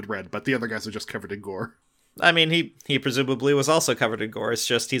fully coated red, but the other guys are just covered in gore. I mean, he presumably was also covered in gore. It's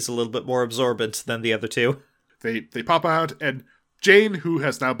just he's a little bit more absorbent than the other two. They pop out, and Jane, who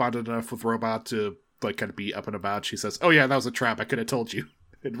has now bonded enough with Robot to, like, kind of be up and about, she says, oh yeah, that was a trap, I could have told you.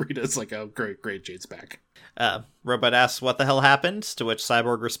 And Rita's like, oh, great, Jane's back. Robot asks what the hell happened, to which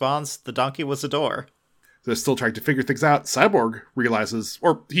Cyborg responds, the donkey was a door. They're still trying to figure things out. Cyborg realizes,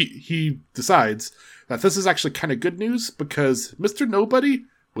 or he decides, that this is actually kind of good news, because Mr. Nobody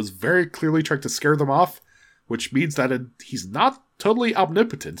was very clearly trying to scare them off, which means that he's not totally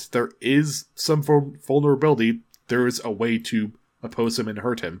omnipotent. There is some vulnerability. There is a way to oppose him and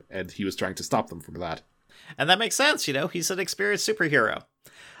hurt him, and he was trying to stop them from that. And that makes sense, he's an experienced superhero.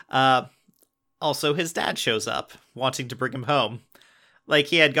 Also, his dad shows up, wanting to bring him home. Like,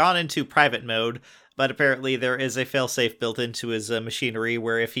 he had gone into private mode, but apparently there is a failsafe built into his machinery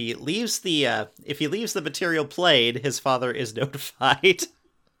where if he leaves the material played, his father is notified.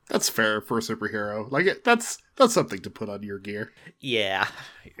 That's fair for a superhero. Like, that's something to put on your gear. Yeah.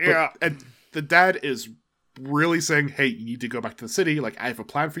 And the dad is really saying, hey, you need to go back to the city. Like, I have a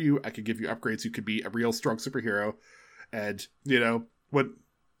plan for you. I can give you upgrades. You could be a real strong superhero. And, when,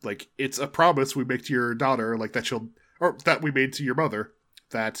 like, it's a promise we make to your daughter, like, that we made to your mother,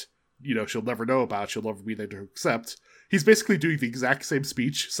 that, she'll never know about, she'll never be there to accept. He's basically doing the exact same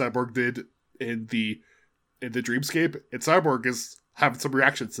speech Cyborg did in the Dreamscape, and Cyborg is having some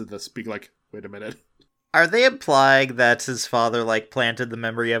reactions to this, being like, wait a minute. Are they implying that his father, like, planted the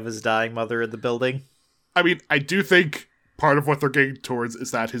memory of his dying mother in the building? I mean, I do think part of what they're getting towards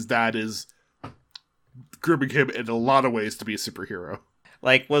is that his dad is grooming him in a lot of ways to be a superhero.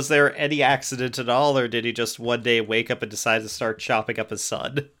 Like, was there any accident at all, or did he just one day wake up and decide to start chopping up his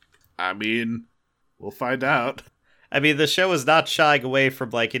son? I mean, we'll find out. I mean, the show is not shying away from,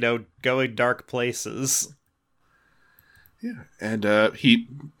 like, going dark places. Yeah, and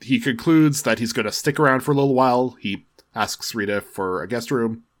he concludes that he's going to stick around for a little while. He asks Rita for a guest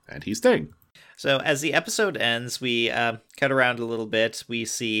room, and he's staying. So as the episode ends, we cut around a little bit. We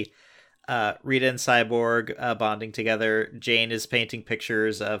see Rita and Cyborg bonding together. Jane is painting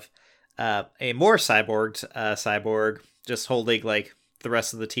pictures of a more cyborged Cyborg, just holding, like, the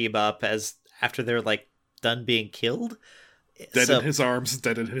rest of the team up as after they're, like, done being killed. Dead in his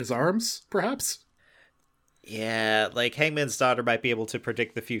arms, perhaps? Yeah, like, Hangman's daughter might be able to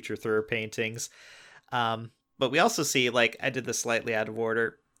predict the future through her paintings. But we also see, like, I did this slightly out of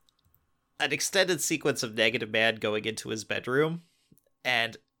order, an extended sequence of Negative Man going into his bedroom.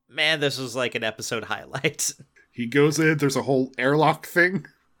 And, man, this was, like, an episode highlight. He goes in, there's a whole airlock thing,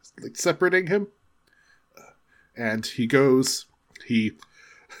 like, separating him. And he goes, he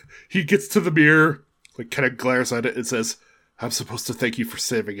gets to the mirror, like, kind of glares at it and says, I'm supposed to thank you for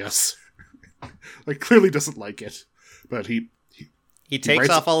saving us. Like, clearly doesn't like it. But he takes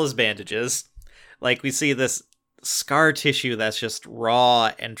off all his bandages. Like, we see this scar tissue that's just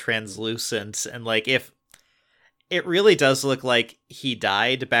raw and translucent. And, like, if it really does look like he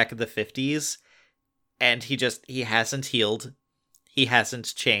died back in the 50s, and he hasn't healed. He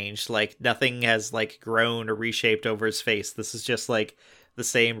hasn't changed. Like, nothing has, like, grown or reshaped over his face. This is just, like, the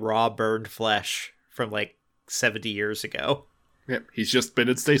same raw, burned flesh from, like, 70 years ago. Yep, he's just been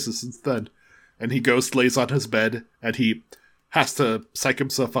in stasis since then. And he goes, lays on his bed, and he has to psych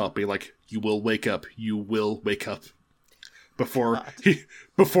himself up, be like, you will wake up, you will wake up. before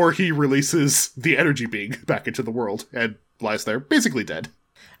God. he releases the energy being back into the world and lies there basically dead.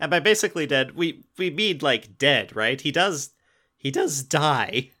 And by basically dead, we mean like dead, right? He does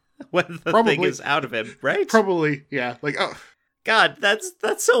die when the Probably. thing is out of him, right? Probably, yeah. Like, oh, God, that's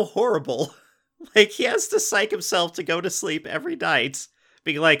so horrible. Like, he has to psych himself to go to sleep every night,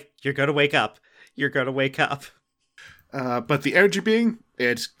 being like, "You're gonna wake up. You're gonna wake up." but the energy being,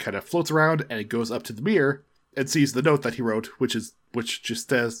 it kind of floats around and it goes up to the mirror and sees the note that he wrote, which just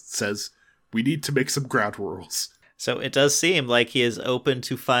says, "We need to make some ground rules." So it does seem like he is open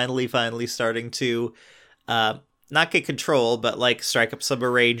to finally starting to not get control, but like strike up some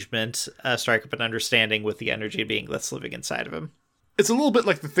arrangement, strike up an understanding with the energy being that's living inside of him. It's a little bit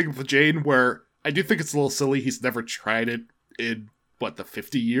like the thing with Jane, where I do think it's a little silly. He's never tried it in, the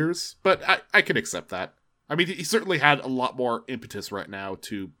 50 years? But I can accept that. I mean, he certainly had a lot more impetus right now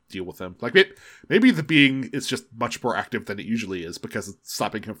to deal with him. Like, maybe the being is just much more active than it usually is, because it's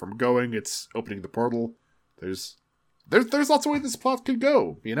stopping him from going, it's opening the portal. There's lots of ways this plot could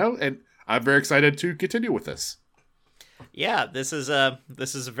go, And I'm very excited to continue with this. Yeah, this is a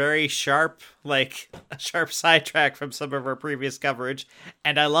very sharp, a sharp sidetrack from some of our previous coverage,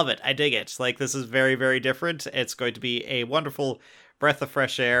 and I love it. I dig it. Like, this is very, very different. It's going to be a wonderful breath of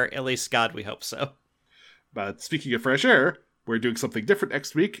fresh air. At least, God, we hope so. But speaking of fresh air, we're doing something different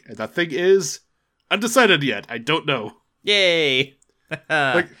next week, and that thing is undecided yet. I don't know. Yay!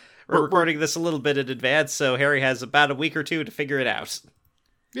 Like, we're recording this a little bit in advance, so Harry has about a week or two to figure it out.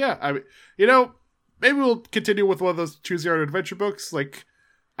 Yeah, I mean, maybe we'll continue with one of those choose your own adventure books. Like,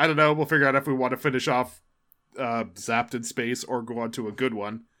 I don't know, we'll figure out if we want to finish off Zapped in Space or go on to a good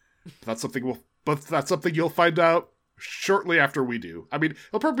one. That's something you'll find out shortly after we do. I mean,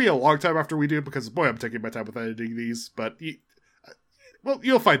 it'll probably be a long time after we do, because boy, I'm taking my time with editing these, but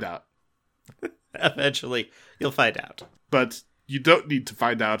you'll find out. Eventually, you'll find out. But you don't need to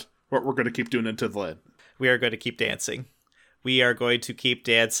find out what we're going to keep doing until then. We are going to keep dancing. We are going to keep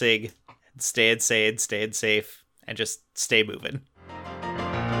dancing, and staying sane, staying safe, and just stay moving.